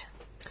Josh.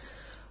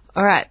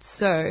 All right,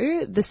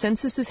 so the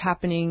census is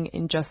happening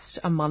in just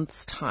a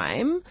month's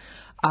time,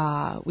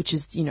 which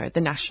is,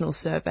 the national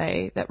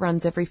survey that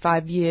runs every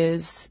 5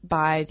 years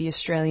by the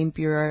Australian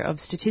Bureau of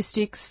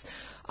Statistics,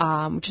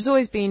 which has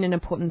always been an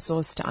important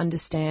source to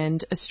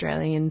understand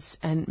Australians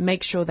and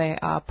make sure they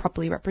are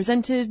properly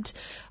represented.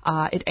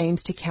 It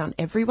aims to count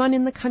everyone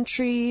in the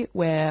country,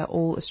 where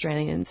all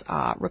Australians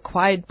are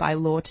required by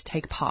law to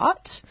take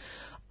part.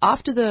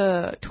 After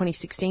the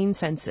 2016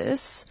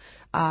 census,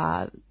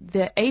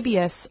 the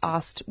ABS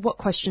asked what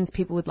questions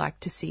people would like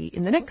to see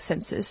in the next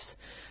census.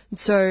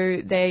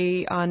 So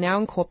they are now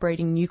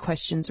incorporating new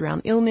questions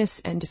around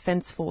illness and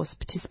Defence Force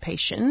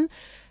participation.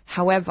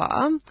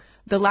 However,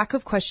 the lack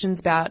of questions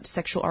about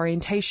sexual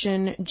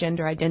orientation,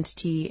 gender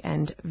identity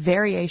and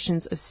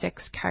variations of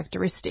sex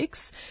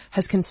characteristics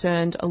has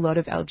concerned a lot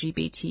of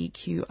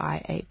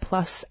LGBTQIA+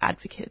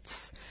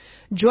 advocates.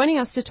 Joining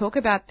us to talk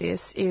about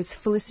this is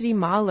Felicity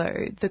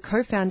Marlowe, the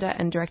co-founder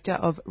and director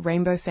of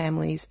Rainbow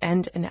Families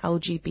and an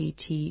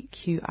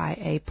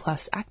LGBTQIA+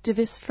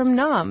 activist from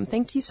NARM.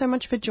 Thank you so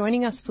much for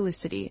joining us,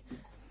 Felicity.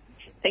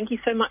 Thank you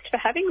so much for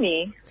having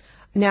me.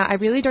 Now, I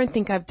really don't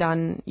think I've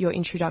done your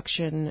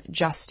introduction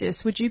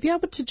justice. Would you be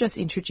able to just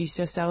introduce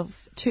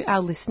yourself to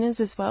our listeners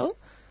as well?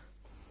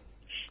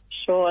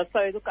 Sure.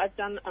 So, look, I've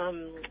been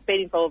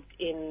involved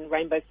in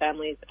Rainbow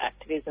Families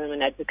activism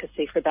and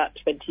advocacy for about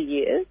 20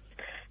 years,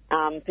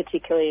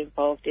 particularly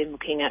involved in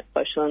looking at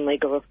social and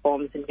legal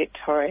reforms in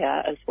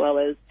Victoria, as well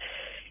as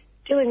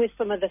dealing with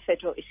some of the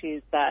federal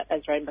issues that,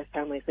 as Rainbow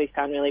Families, we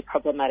found really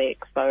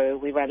problematic. So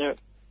we ran a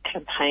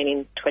campaign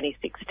in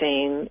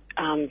 2016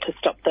 to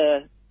stop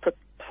the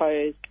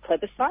proposed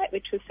plebiscite,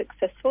 which was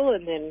successful,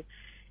 and then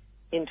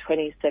in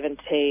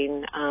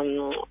 2017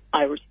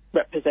 I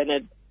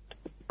represented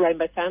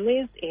Rainbow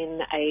Families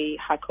in a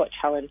High Court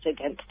challenge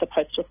against the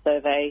Postal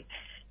Survey,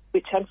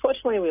 which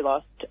unfortunately we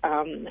lost,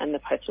 and the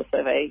Postal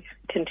Survey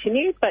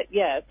continued. But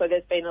yeah, so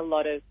there's been a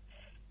lot of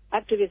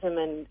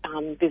activism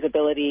and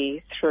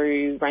visibility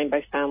through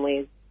Rainbow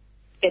Families,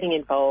 getting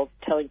involved,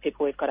 telling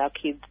people we've got our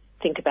kids,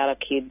 think about our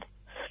kids.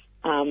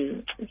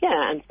 And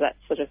so that's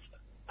sort of,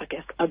 I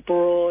guess, a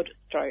broad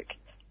stroke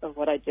of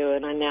what I do,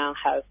 and I now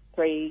have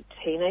 3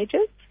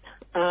 teenagers.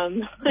 Oh,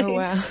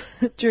 wow.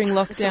 During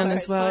lockdown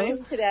as well.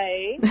 I'm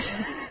today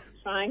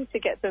trying to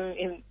get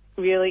them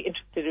really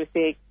interested with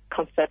the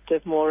concept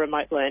of more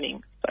remote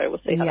learning. So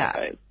we'll see how that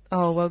goes.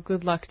 Oh, well,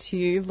 good luck to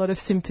you. A lot of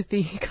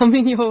sympathy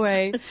coming your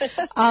way.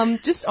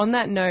 Just on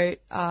that note,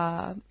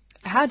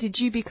 how did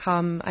you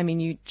become,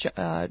 you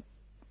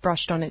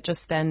brushed on it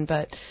just then,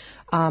 but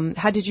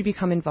how did you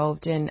become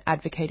involved in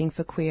advocating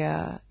for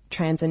queer,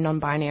 trans and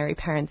non-binary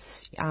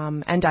parents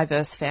and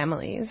diverse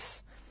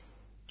families?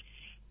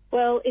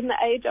 Well, in the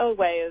age-old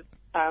way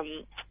of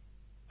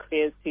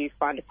queers who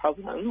find a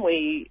problem,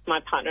 my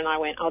partner and I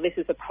went, this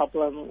is a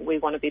problem, we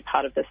want to be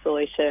part of the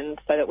solution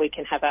so that we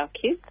can have our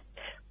kids.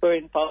 We're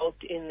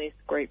involved in this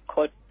group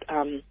called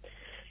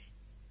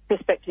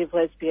Prospective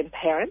Lesbian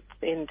Parents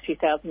in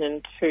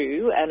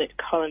 2002, and it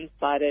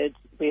coincided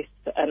with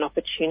an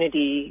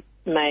opportunity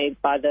made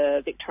by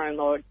the Victorian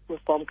Law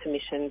Reform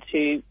Commission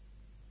to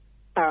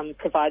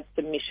provide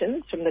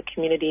submissions from the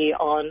community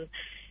on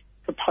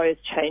proposed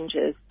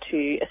changes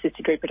to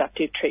assisted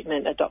reproductive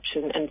treatment,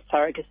 adoption and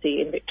surrogacy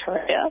in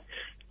Victoria.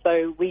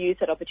 So we used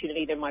that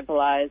opportunity to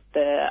mobilise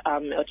the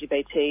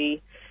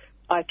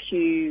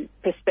LGBTIQ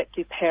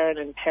prospective parent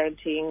and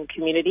parenting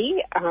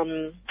community,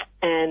 and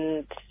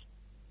I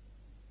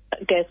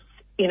guess,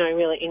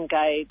 really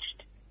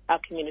engaged our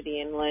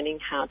community in learning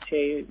how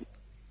to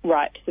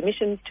write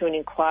submissions to an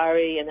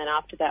inquiry, and then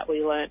after that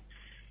we learnt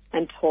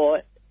and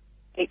taught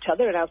each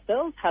other and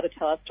ourselves how to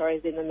tell our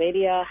stories in the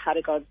media, how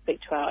to go and speak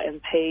to our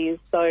MPs.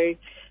 So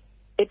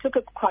it took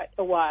quite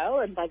a while,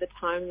 and by the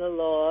time the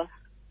law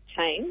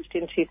changed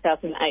in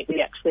 2008,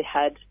 we actually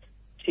had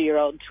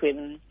 2-year-old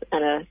twins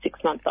and a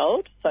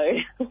 6-month-old.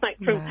 So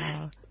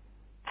from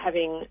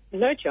having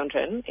no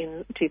children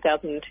in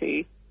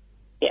 2002,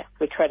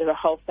 we created a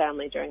whole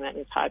family during that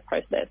entire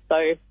process.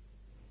 So,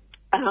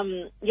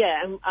 and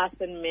us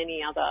and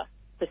many other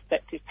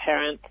prospective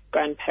parents,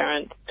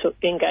 grandparents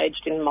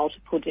engaged in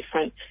multiple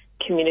different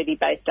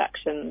community-based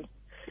actions.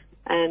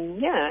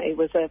 And, it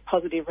was a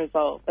positive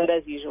result. But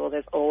as usual,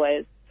 there's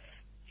always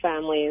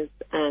families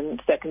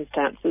and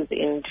circumstances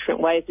in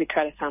different ways. We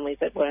created families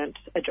that weren't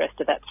addressed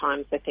at that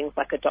time, so things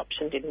like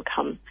adoption didn't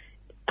come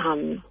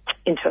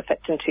into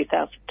effect in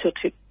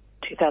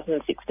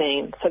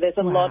 2016. So there's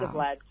a lot of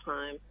lag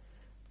time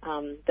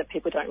that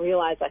people don't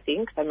realise, I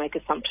think. They make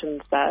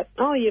assumptions that,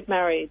 you're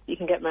married, you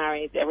can get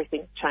married,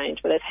 everything's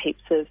changed, but there's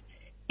heaps of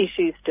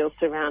issues still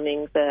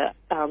surrounding the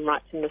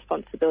rights and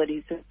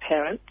responsibilities of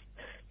parents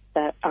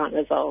that aren't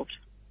resolved.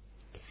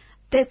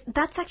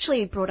 That's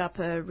actually brought up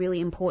a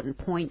really important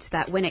point,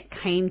 that when it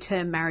came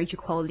to marriage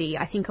equality,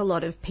 I think a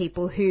lot of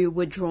people who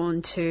were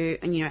drawn to,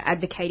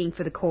 advocating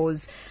for the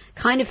cause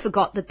kind of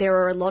forgot that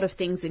there are a lot of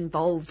things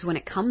involved when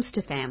it comes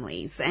to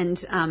families. And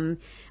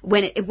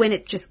when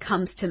it just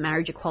comes to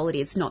marriage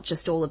equality, it's not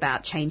just all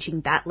about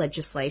changing that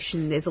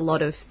legislation. There's a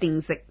lot of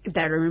things that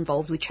are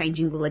involved with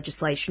changing the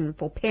legislation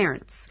for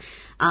parents,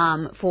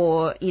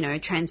 for,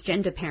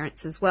 transgender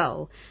parents as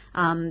well.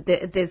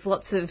 There's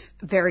lots of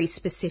very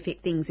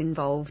specific things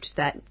involved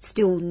that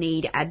still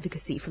need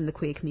advocacy from the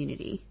queer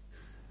community.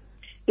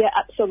 Yeah,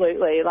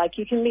 absolutely. Like,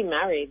 you can be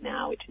married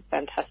now, which is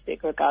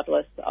fantastic,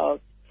 regardless of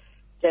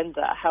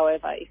gender.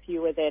 However, if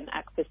you were then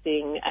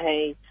accessing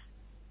a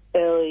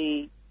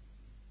early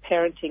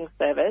parenting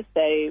service,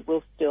 they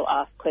will still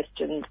ask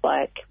questions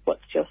like,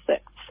 what's your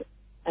sex?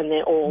 And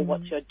they're all,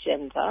 what's your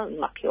gender? And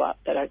muck you up.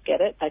 They don't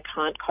get it. They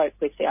can't cope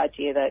with the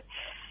idea that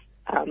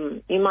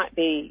you might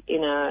be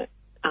in a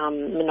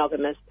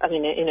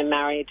in a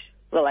married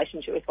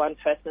relationship with one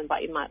person,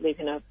 but you might live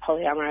in a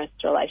polyamorous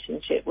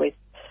relationship with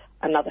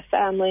another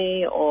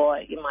family, or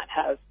you might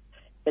have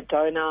the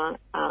donor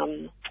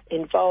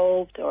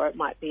involved, or it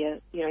might be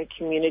a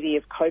community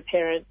of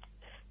co-parents.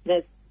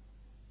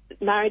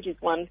 Marriage is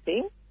one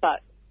thing,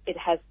 but it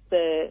has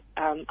the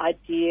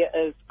idea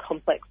of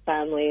complex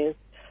families,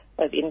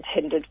 of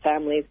intended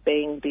families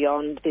being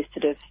beyond this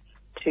sort of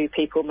two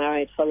people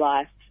married for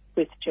life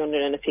with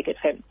children and a picket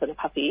fence and a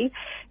puppy.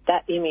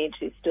 That image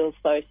is still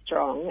so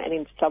strong, and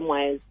in some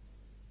ways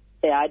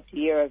the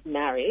idea of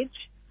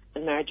marriage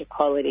and marriage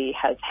equality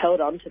has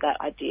held on to that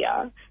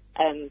idea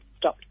and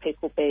stopped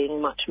people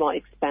being much more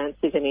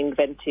expansive and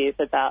inventive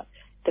about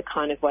the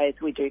kind of ways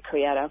we do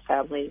create our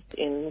families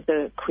in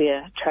the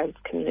queer trans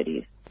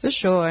communities. For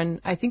sure, and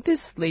I think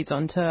this leads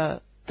on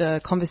to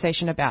the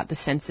conversation about the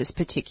census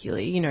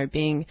particularly,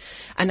 being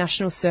a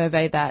national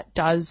survey that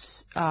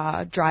does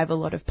drive a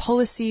lot of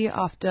policy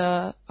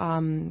after,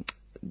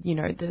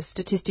 the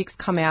statistics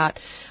come out.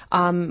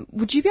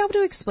 Would you be able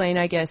to explain,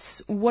 I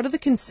guess, what are the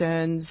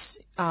concerns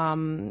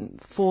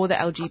for the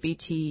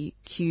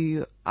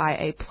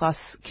LGBTQIA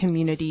plus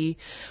community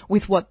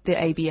with what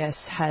the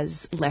ABS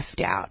has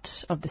left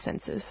out of the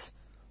census?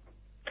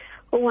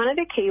 Well, one of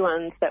the key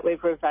ones that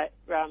we've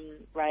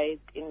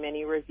raised in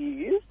many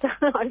reviews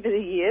over the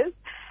years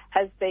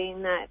has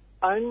been that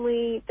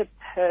only the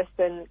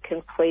person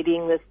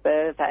completing the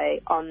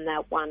survey on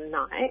that one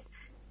night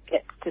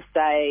gets to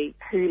say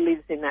who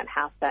lives in that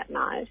house that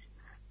night.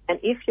 And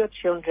if your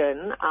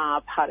children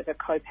are part of a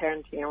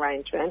co-parenting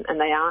arrangement and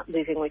they aren't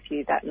living with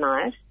you that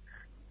night,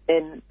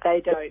 then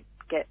they don't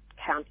get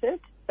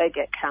counted. They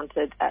get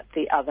counted at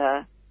the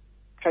other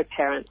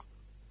co-parent's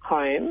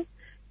home.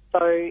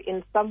 So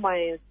in some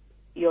ways,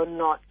 you're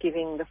not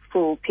giving the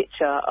full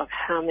picture of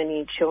how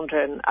many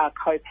children are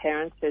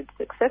co-parented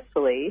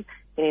successfully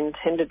in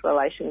intended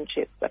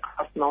relationships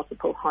across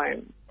multiple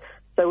homes.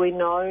 So we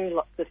know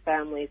lots of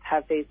families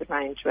have these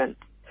arrangements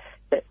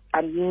that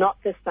are not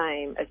the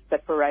same as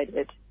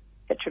separated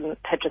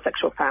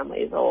heterosexual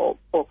families or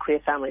queer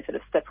families that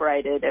are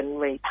separated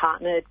and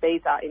repartnered.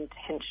 These are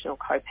intentional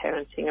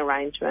co-parenting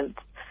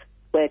arrangements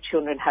where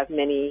children have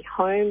many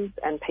homes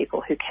and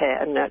people who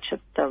care and nurture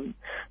them.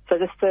 So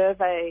the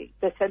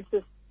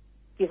census,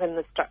 given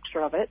the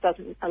structure of it,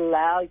 doesn't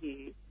allow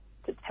you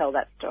to tell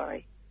that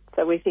story.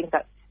 So we think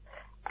that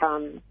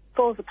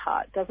falls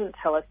apart, doesn't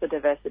tell us the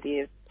diversity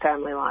of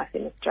family life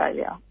in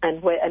Australia.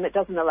 And it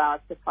doesn't allow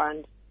us to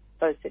find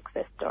those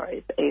success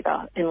stories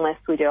either, unless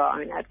we do our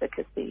own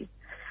advocacy.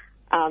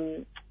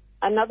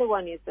 Another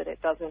one is that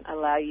it doesn't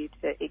allow you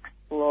to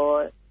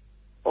explore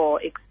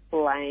or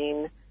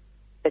explain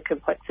the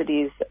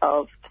complexities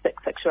of sex,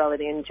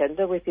 sexuality and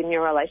gender within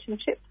your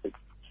relationships.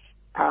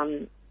 There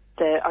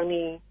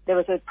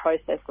was a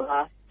process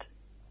last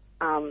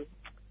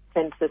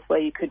census where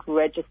you could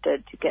register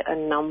to get a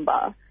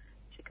number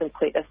to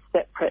complete a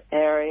separate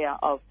area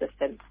of the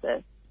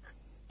census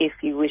if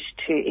you wish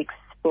to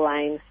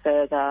explain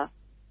further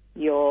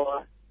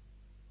your,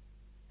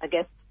 I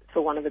guess,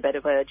 for want of a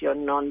better word, your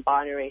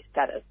non-binary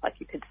status. Like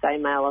you could say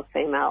male or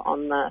female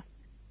on the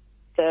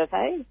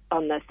survey,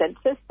 on the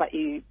census, but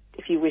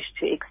if you wish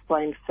to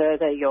explain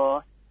further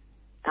your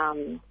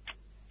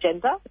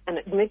gender, and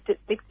it mixed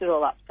it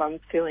all up, so I'm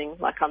feeling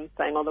like I'm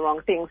saying all the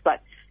wrong things,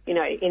 but,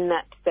 in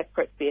that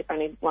separate bit,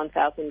 only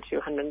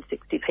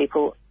 1,260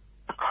 people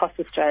across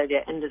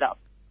Australia ended up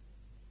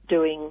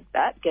doing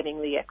that,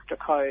 getting the extra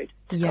code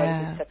to go to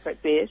the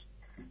separate bit.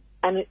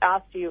 And it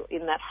asked you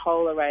in that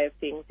whole array of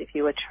things, if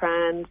you were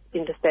trans,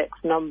 intersex,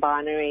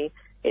 non-binary,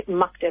 it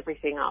mucked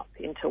everything up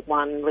into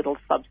one little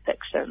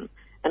subsection,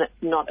 and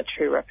it's not a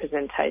true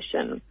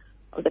representation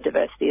of the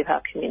diversity of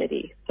our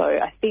community. So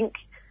I think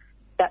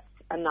that's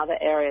another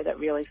area that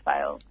really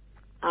fails.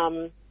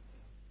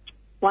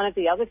 One of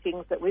the other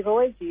things that we've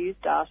always used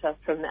data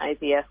from the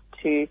ABS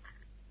to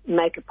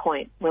make a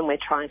point when we're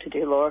trying to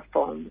do law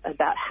reform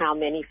about how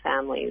many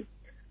families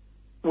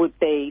would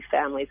be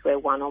families where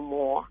one or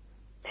more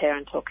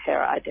parent or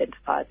carer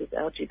identifies as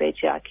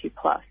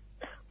LGBTIQ+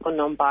 or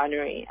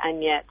non-binary,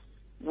 and yet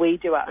we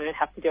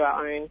have to do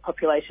our own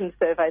population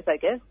surveys, I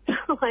guess,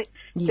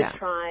 Yeah. to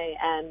try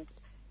and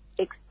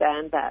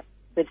expand that.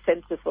 The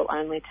census will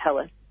only tell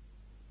us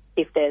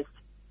if there's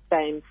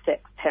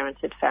same-sex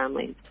parented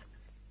families,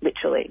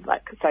 literally,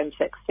 like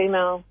same-sex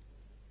female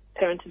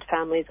parented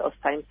families or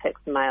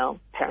same-sex male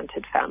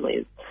parented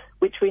families,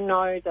 which we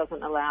know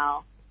doesn't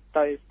allow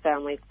those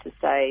families to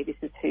say this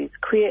is who's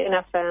queer in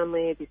our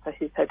family, this is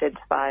who's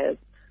identified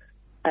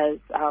as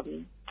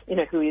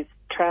who is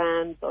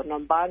trans or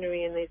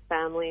non-binary in these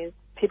families.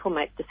 People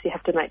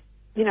have to make,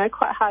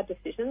 quite hard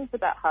decisions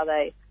about how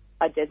they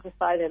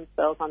identify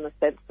themselves on the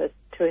census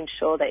to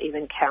ensure they're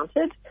even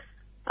counted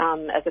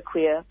as a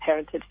queer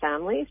parented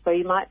family. So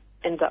you might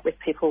end up with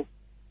people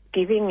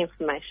giving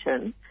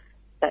information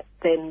that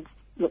then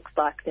looks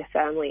like their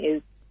family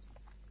is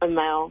a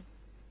male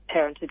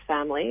parented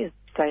family,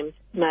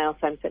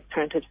 same-sex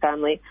parented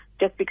family,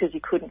 just because you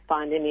couldn't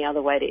find any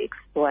other way to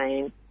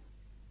explain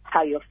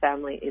how your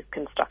family is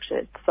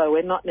constructed. So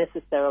we're not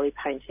necessarily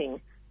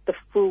painting the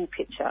full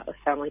picture of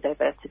family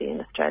diversity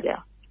in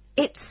Australia.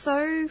 It's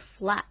so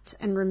flat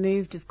and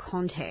removed of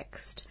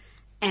context,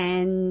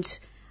 and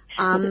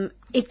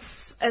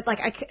it's like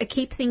I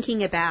keep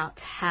thinking about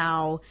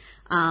how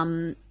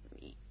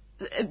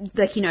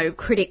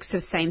critics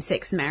of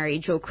same-sex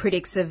marriage or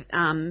critics of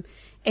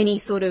any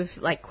sort of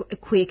like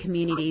queer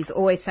communities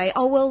always say,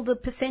 oh well, the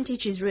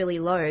percentage is really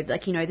low.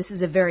 Like, this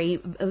is a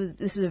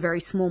very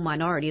small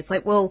minority. It's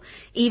like, well,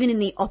 even in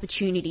the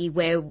opportunity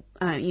where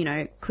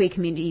queer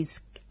communities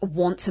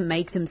want to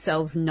make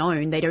themselves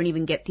known, they don't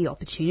even get the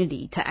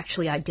opportunity to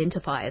actually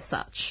identify as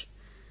such.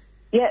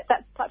 Yeah,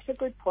 that's such a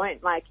good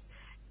point. Like,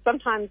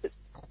 sometimes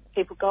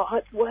people go, oh,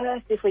 it's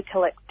worse if we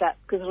collect stats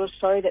because it'll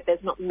show that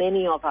there's not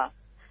many of us.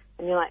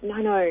 And you're like,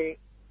 no,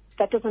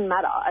 that doesn't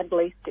matter. At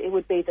least it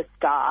would be the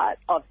start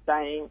of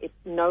saying if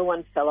no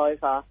one fell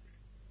over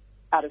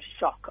out of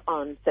shock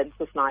on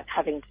census night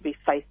having to be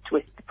faced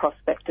with the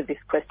prospect of this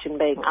question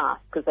being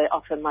asked, because they're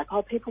often like,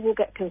 oh, people will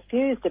get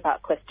confused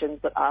about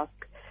questions that ask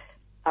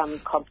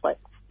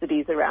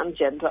complexities around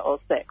gender or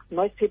sex.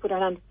 Most people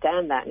don't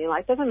understand that. And you're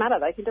like, doesn't matter.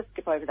 They can just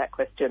skip over that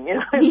question,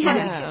 Yeah.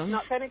 It's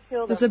not going to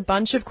kill them. There's a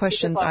bunch of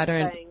questions I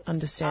don't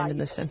understand in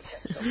the census.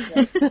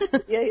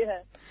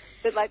 Yeah.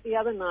 But like the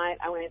other night,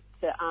 I went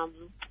to,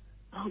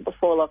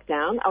 before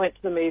lockdown, I went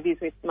to the movies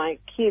with my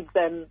kids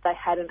and they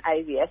had an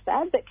ABS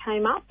ad that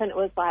came up and it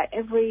was like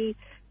every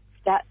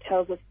stat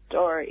tells a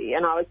story.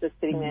 And I was just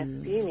sitting there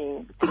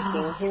fuming,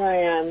 thinking, here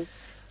I am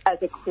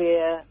as a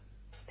queer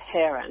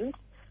parent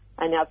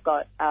and I've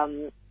got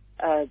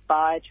a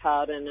bi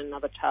child and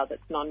another child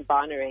that's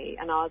non-binary.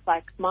 And I was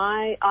like,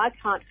 I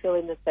can't fill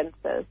in the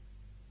census.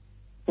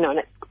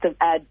 And the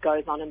ad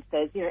goes on and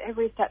says,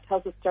 every stat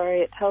tells a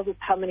story. It tells us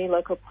how many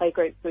local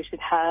playgroups we should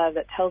have.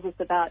 It tells us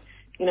about,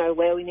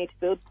 where we need to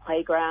build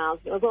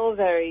playgrounds. It was all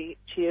very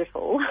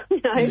cheerful,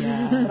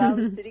 Yeah. But I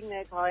was sitting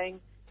there going,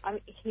 I'm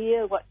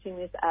here watching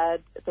this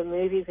ad at the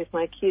movies with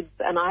my kids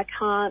and I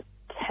can't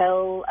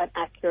tell an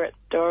accurate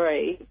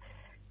story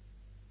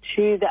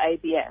to the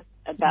ABS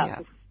about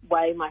the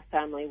way my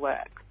family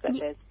works. That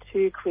there's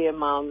two queer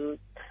mums.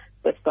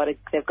 They've got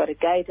a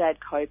gay dad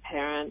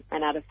co-parent,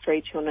 and out of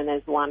 3 children,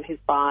 there's one who's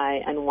bi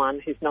and one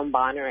who's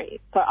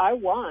non-binary. So I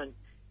want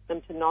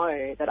them to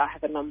know that I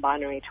have a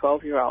non-binary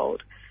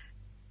 12-year-old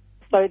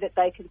so that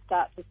they can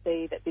start to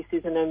see that this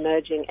is an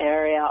emerging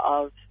area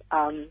of,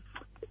 a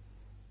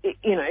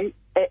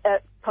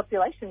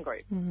population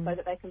group, so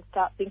that they can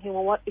start thinking,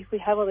 well, what if we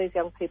have all these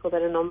young people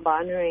that are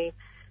non-binary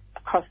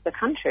across the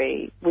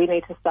country? We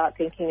need to start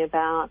thinking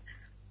about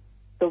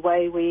the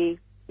way we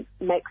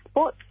make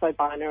sports so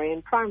binary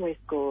in primary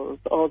schools,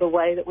 or the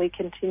way that we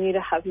continue to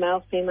have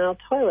male-female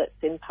toilets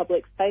in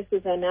public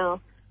spaces and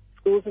now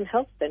schools and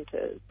health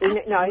centres.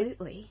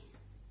 Absolutely.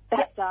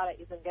 That data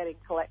isn't getting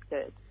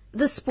collected.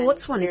 The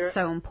sports one is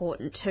so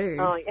important too.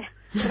 Oh,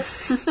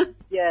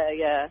 yeah.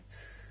 Yeah.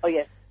 Oh,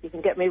 yes. You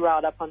can get me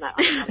riled up on that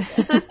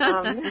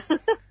one.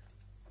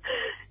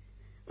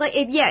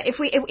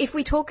 If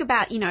we talk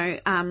about,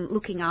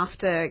 looking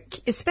after,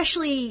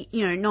 especially,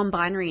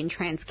 non-binary and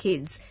trans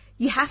kids,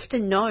 you have to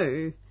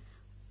know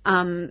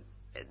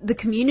the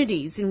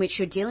communities in which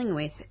you're dealing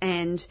with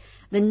and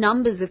the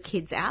numbers of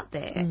kids out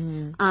there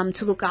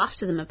to look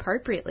after them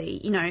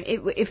appropriately.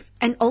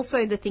 And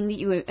also the thing that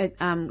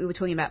we were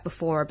talking about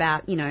before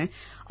about,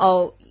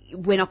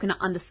 we're not going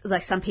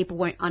to some people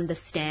won't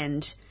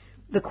understand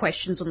the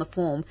questions on the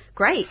form.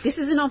 Great. This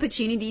is an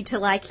opportunity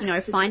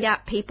to find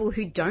out people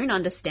who don't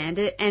understand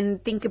it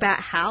and think about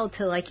how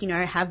to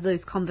have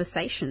those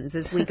conversations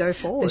as we go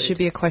forward. There should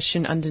be a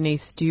question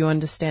underneath. Do you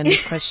understand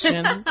this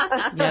question?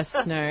 Yes,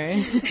 no. I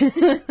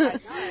know.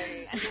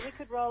 And then we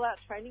could roll out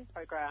training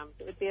programs.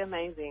 It would be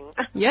amazing.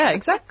 Yeah,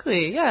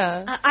 exactly.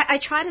 Yeah. I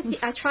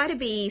try to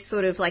be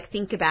sort of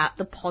think about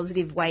the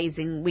positive ways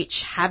in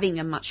which having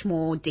a much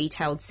more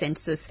detailed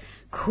census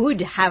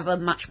could have a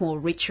much more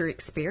richer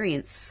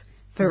experience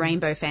for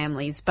rainbow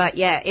families. But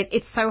yeah,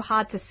 it's so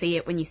hard to see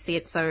it when you see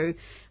it so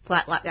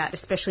flat like that,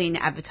 especially in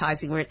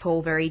advertising where it's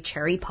all very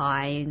cherry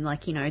pie and,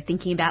 like, you know,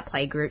 thinking about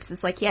playgroups.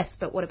 It's like, yes,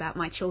 but what about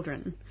my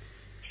children?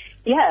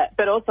 Yeah,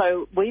 but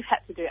also we've had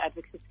to do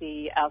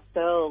advocacy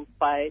ourselves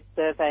by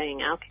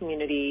surveying our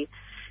community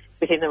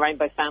within the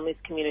Rainbow Families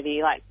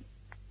community, like,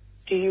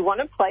 do you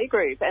want a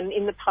playgroup? And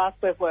in the past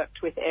we've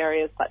worked with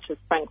areas such as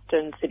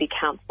Frankston City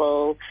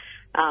Council,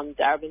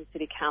 Darebin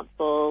City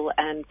Council,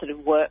 and sort of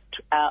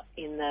worked out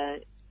in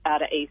the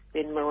outer east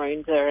in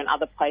Maroondah and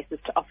other places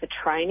to offer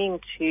training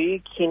to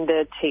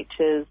kinder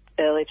teachers,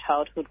 early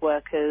childhood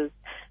workers,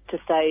 to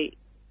say,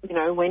 you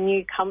know, when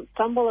you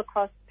stumble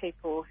across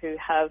people who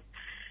have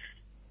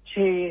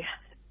two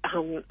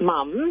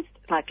mums,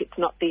 like, it's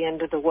not the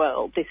end of the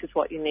world. This is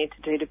what you need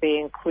to do to be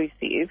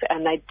inclusive,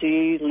 and they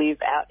do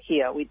live out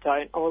here. We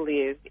don't all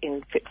live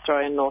in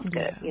Fitzroy and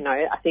Northcote. You know,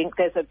 I think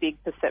there's a big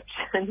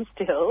perception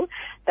still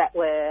that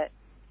we're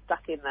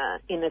stuck in the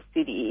inner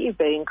city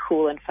being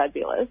cool and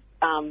fabulous.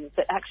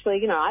 But actually,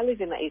 you know, I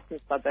live in the eastern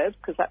suburbs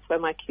because that's where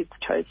my kids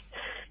chose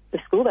the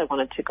school they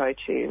wanted to go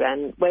to,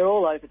 and we're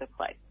all over the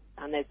place,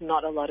 and there's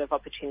not a lot of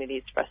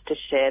opportunities for us to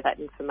share that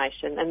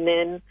information. And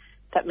then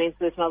that means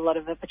there's not a lot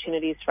of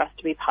opportunities for us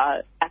to be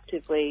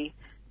actively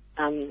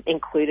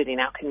included in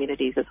our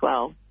communities as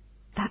well.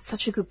 That's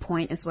such a good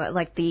point as well.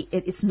 Like,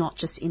 it's not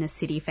just inner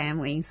city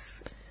families.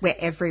 We're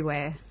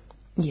everywhere.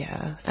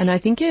 Yeah, and I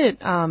think it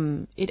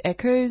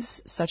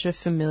echoes such a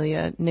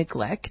familiar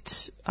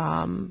neglect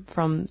from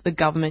the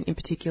government in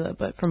particular,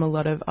 but from a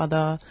lot of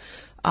other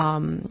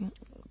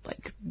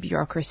like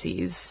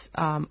bureaucracies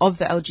of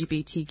the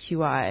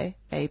LGBTQIA+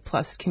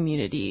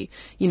 community,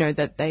 you know,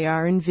 that they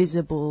are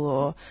invisible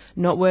or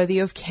not worthy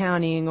of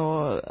counting,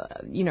 or,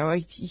 you know,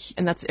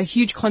 and that's a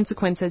huge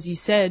consequence, as you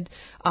said,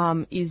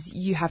 is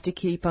you have to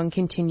keep on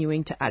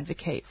continuing to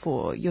advocate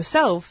for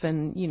yourself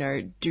and, you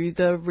know, do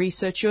the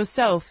research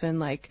yourself and,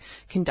 like,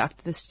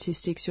 conduct the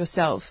statistics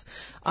yourself.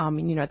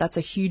 And, you know, that's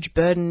a huge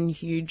burden,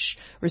 huge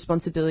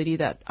responsibility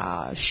that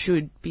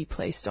should be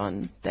placed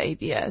on the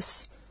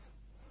ABS.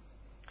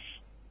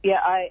 Yeah,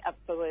 I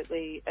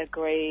absolutely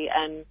agree.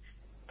 And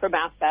from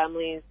our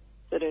family's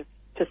sort of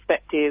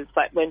perspectives,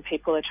 like, when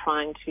people are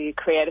trying to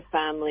create a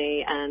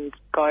family and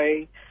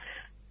go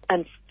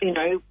and, you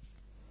know,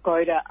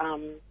 go to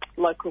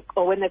local,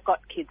 or when they've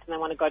got kids and they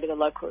want to go to the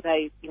local,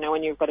 you know,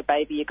 when you've got a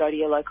baby, you go to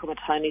your local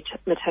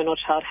maternal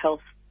child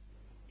health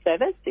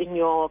service in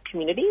your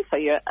community. So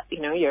you're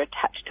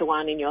attached to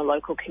one in your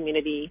local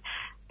community.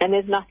 And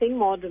there's nothing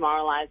more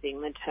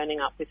demoralising than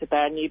turning up with a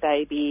brand new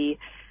baby,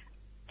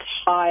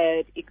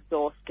 tired,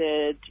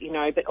 exhausted, you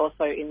know, but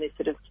also in this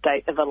sort of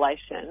state of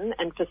elation,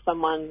 and for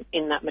someone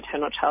in that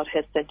maternal child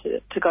health centre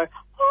to go,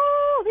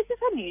 oh, this is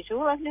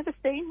unusual, I've never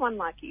seen one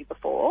like you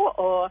before,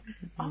 or,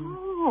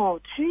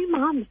 oh, 2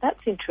 mums, that's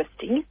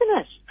interesting, isn't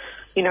it?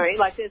 You know,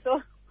 like, there's a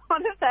lot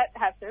of that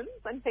happens,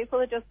 and people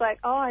are just like,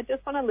 oh, I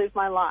just want to live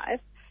my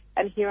life,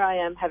 and here I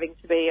am having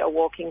to be a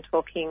walking,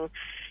 talking,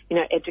 you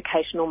know,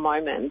 educational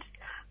moment,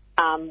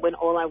 when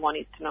all I want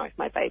is to know if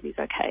my baby's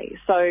okay.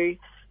 So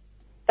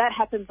that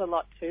happens a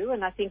lot too,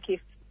 and I think if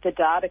the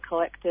data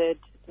collected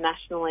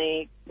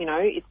nationally, you know,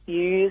 it's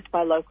used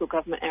by local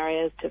government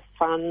areas to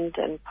fund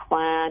and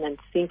plan and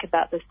think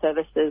about the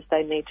services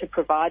they need to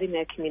provide in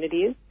their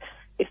communities.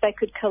 If they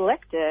could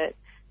collect it,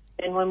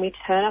 then when we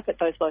turn up at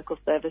those local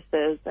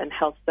services and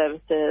health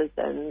services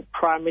and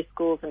primary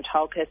schools and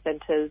childcare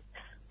centres,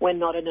 we're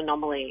not an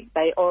anomaly.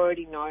 They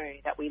already know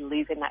that we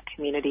live in that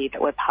community,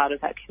 that we're part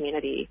of that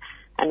community,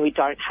 and we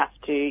don't have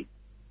to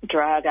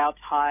drag our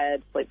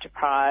tired,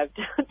 sleep-deprived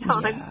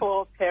time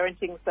for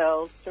parenting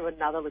selves to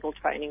another little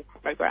training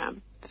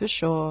program. For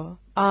sure.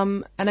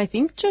 And I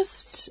think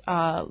just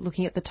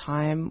looking at the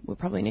time, we'll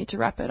probably need to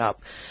wrap it up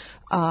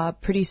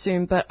pretty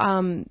soon. But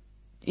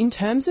in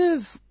terms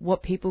of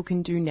what people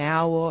can do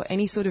now, or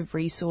any sort of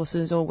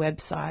resources or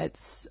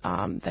websites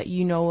that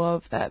you know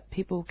of that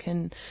people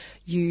can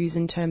use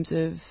in terms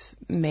of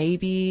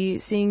maybe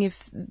seeing if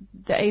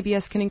the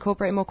ABS can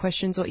incorporate more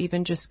questions, or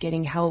even just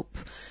getting help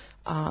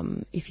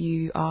if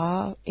you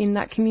are in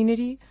that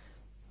community?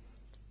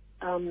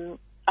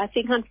 I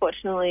think,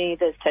 unfortunately,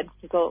 the census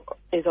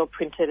is all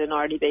printed and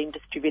already being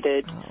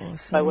distributed,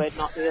 so we're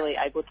not really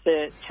able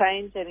to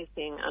change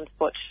anything,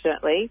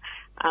 unfortunately,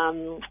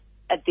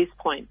 at this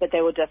point. But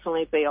there will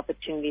definitely be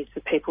opportunities for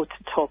people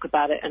to talk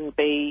about it and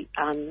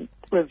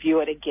review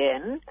it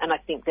again. And I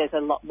think there's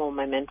a lot more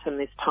momentum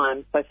this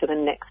time. So for the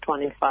next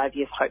one in 5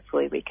 years,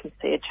 hopefully we can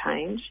see a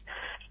change.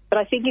 But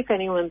I think if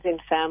anyone's in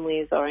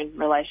families or in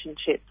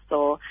relationships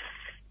or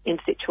in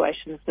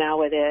situations now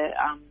where they're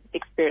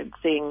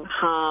experiencing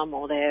harm,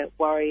 or they're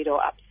worried or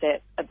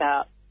upset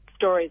about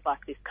stories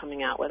like this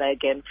coming out where they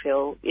again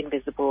feel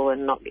invisible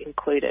and not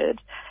included,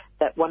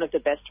 that one of the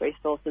best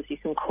resources you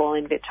can call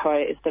in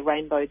Victoria is the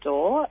Rainbow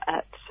Door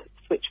at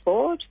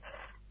Switchboard.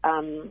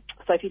 So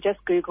if you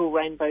just Google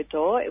Rainbow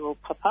Door, it will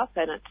pop up,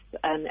 and it's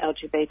an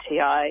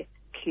LGBTIQ+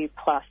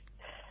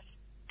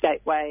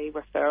 gateway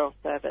referral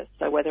service.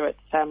 So whether it's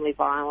family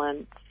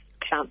violence,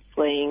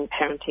 counselling,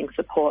 parenting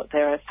support,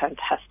 they're a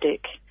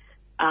fantastic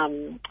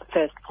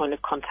first point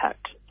of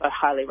contact So I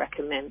highly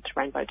recommend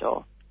Rainbow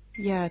Door.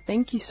 Yeah,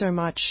 thank you so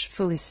much,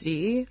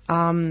 Felicity.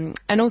 And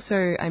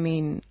also, I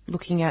mean,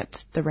 looking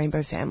at the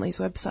Rainbow Families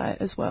website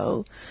as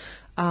well.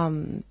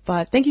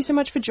 But thank you so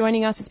much for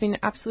joining us. It's been an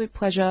absolute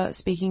pleasure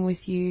speaking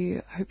with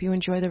you. I hope you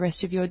enjoy the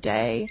rest of your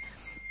day.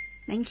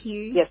 Thank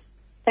you. Yes.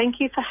 Thank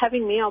you for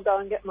having me. I'll go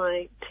and get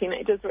my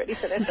teenagers ready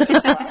for their first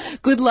class.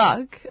 Good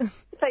luck.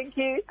 Thank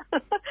you.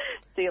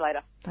 See you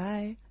later.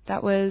 Bye.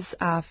 That was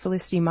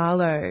Felicity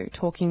Marlowe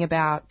talking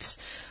about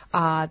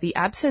the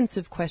absence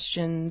of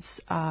questions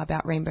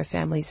about rainbow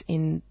families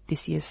in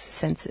this year's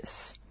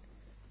census.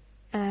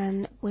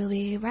 And we'll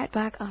be right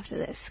back after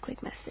this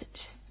quick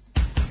message.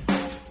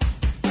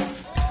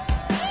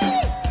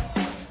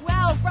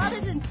 Well,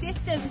 brothers and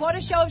sisters, what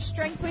a show of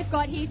strength we've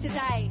got here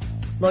today.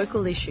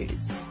 Local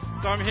issues.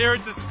 So I'm here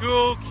at the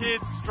school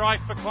kids strike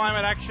for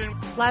climate action.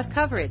 Live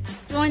coverage.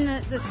 Join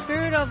the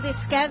spirit of this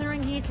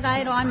gathering here today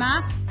at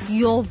IMARC.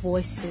 Your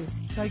voices.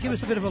 So give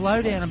us a bit of a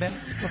lowdown about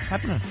what's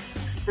happening.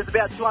 There's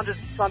about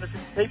 250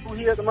 people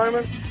here at the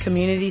moment.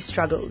 Community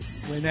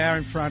struggles. We're now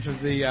in front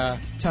of the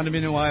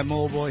Tundaminawaya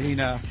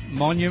Maulboyhina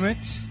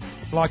Monument.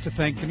 I'd like to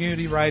thank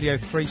Community Radio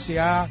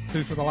 3CR,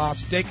 who for the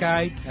last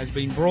decade has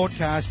been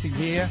broadcasting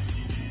here.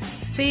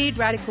 Feed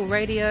Radical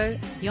Radio.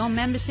 Your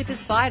membership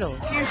is vital.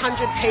 A few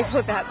hundred people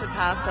about to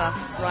pass us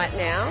right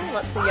now.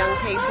 Lots of young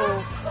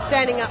people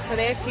standing up for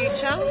their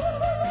future.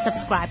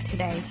 Subscribe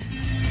today.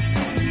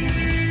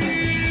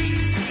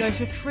 Go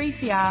to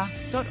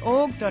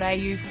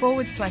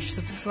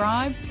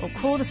 3cr.org.au/subscribe or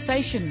call the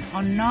station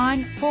on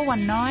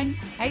 9419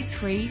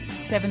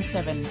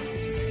 8377.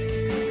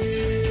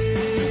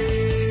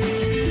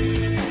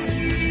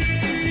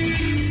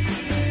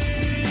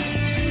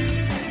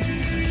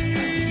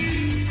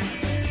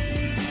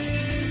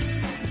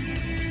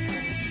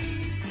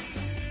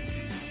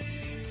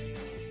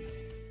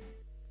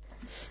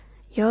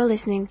 You're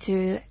listening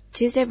to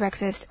Tuesday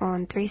Breakfast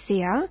on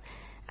 3CR.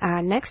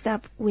 Next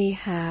up, we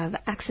have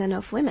Accent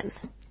of Women.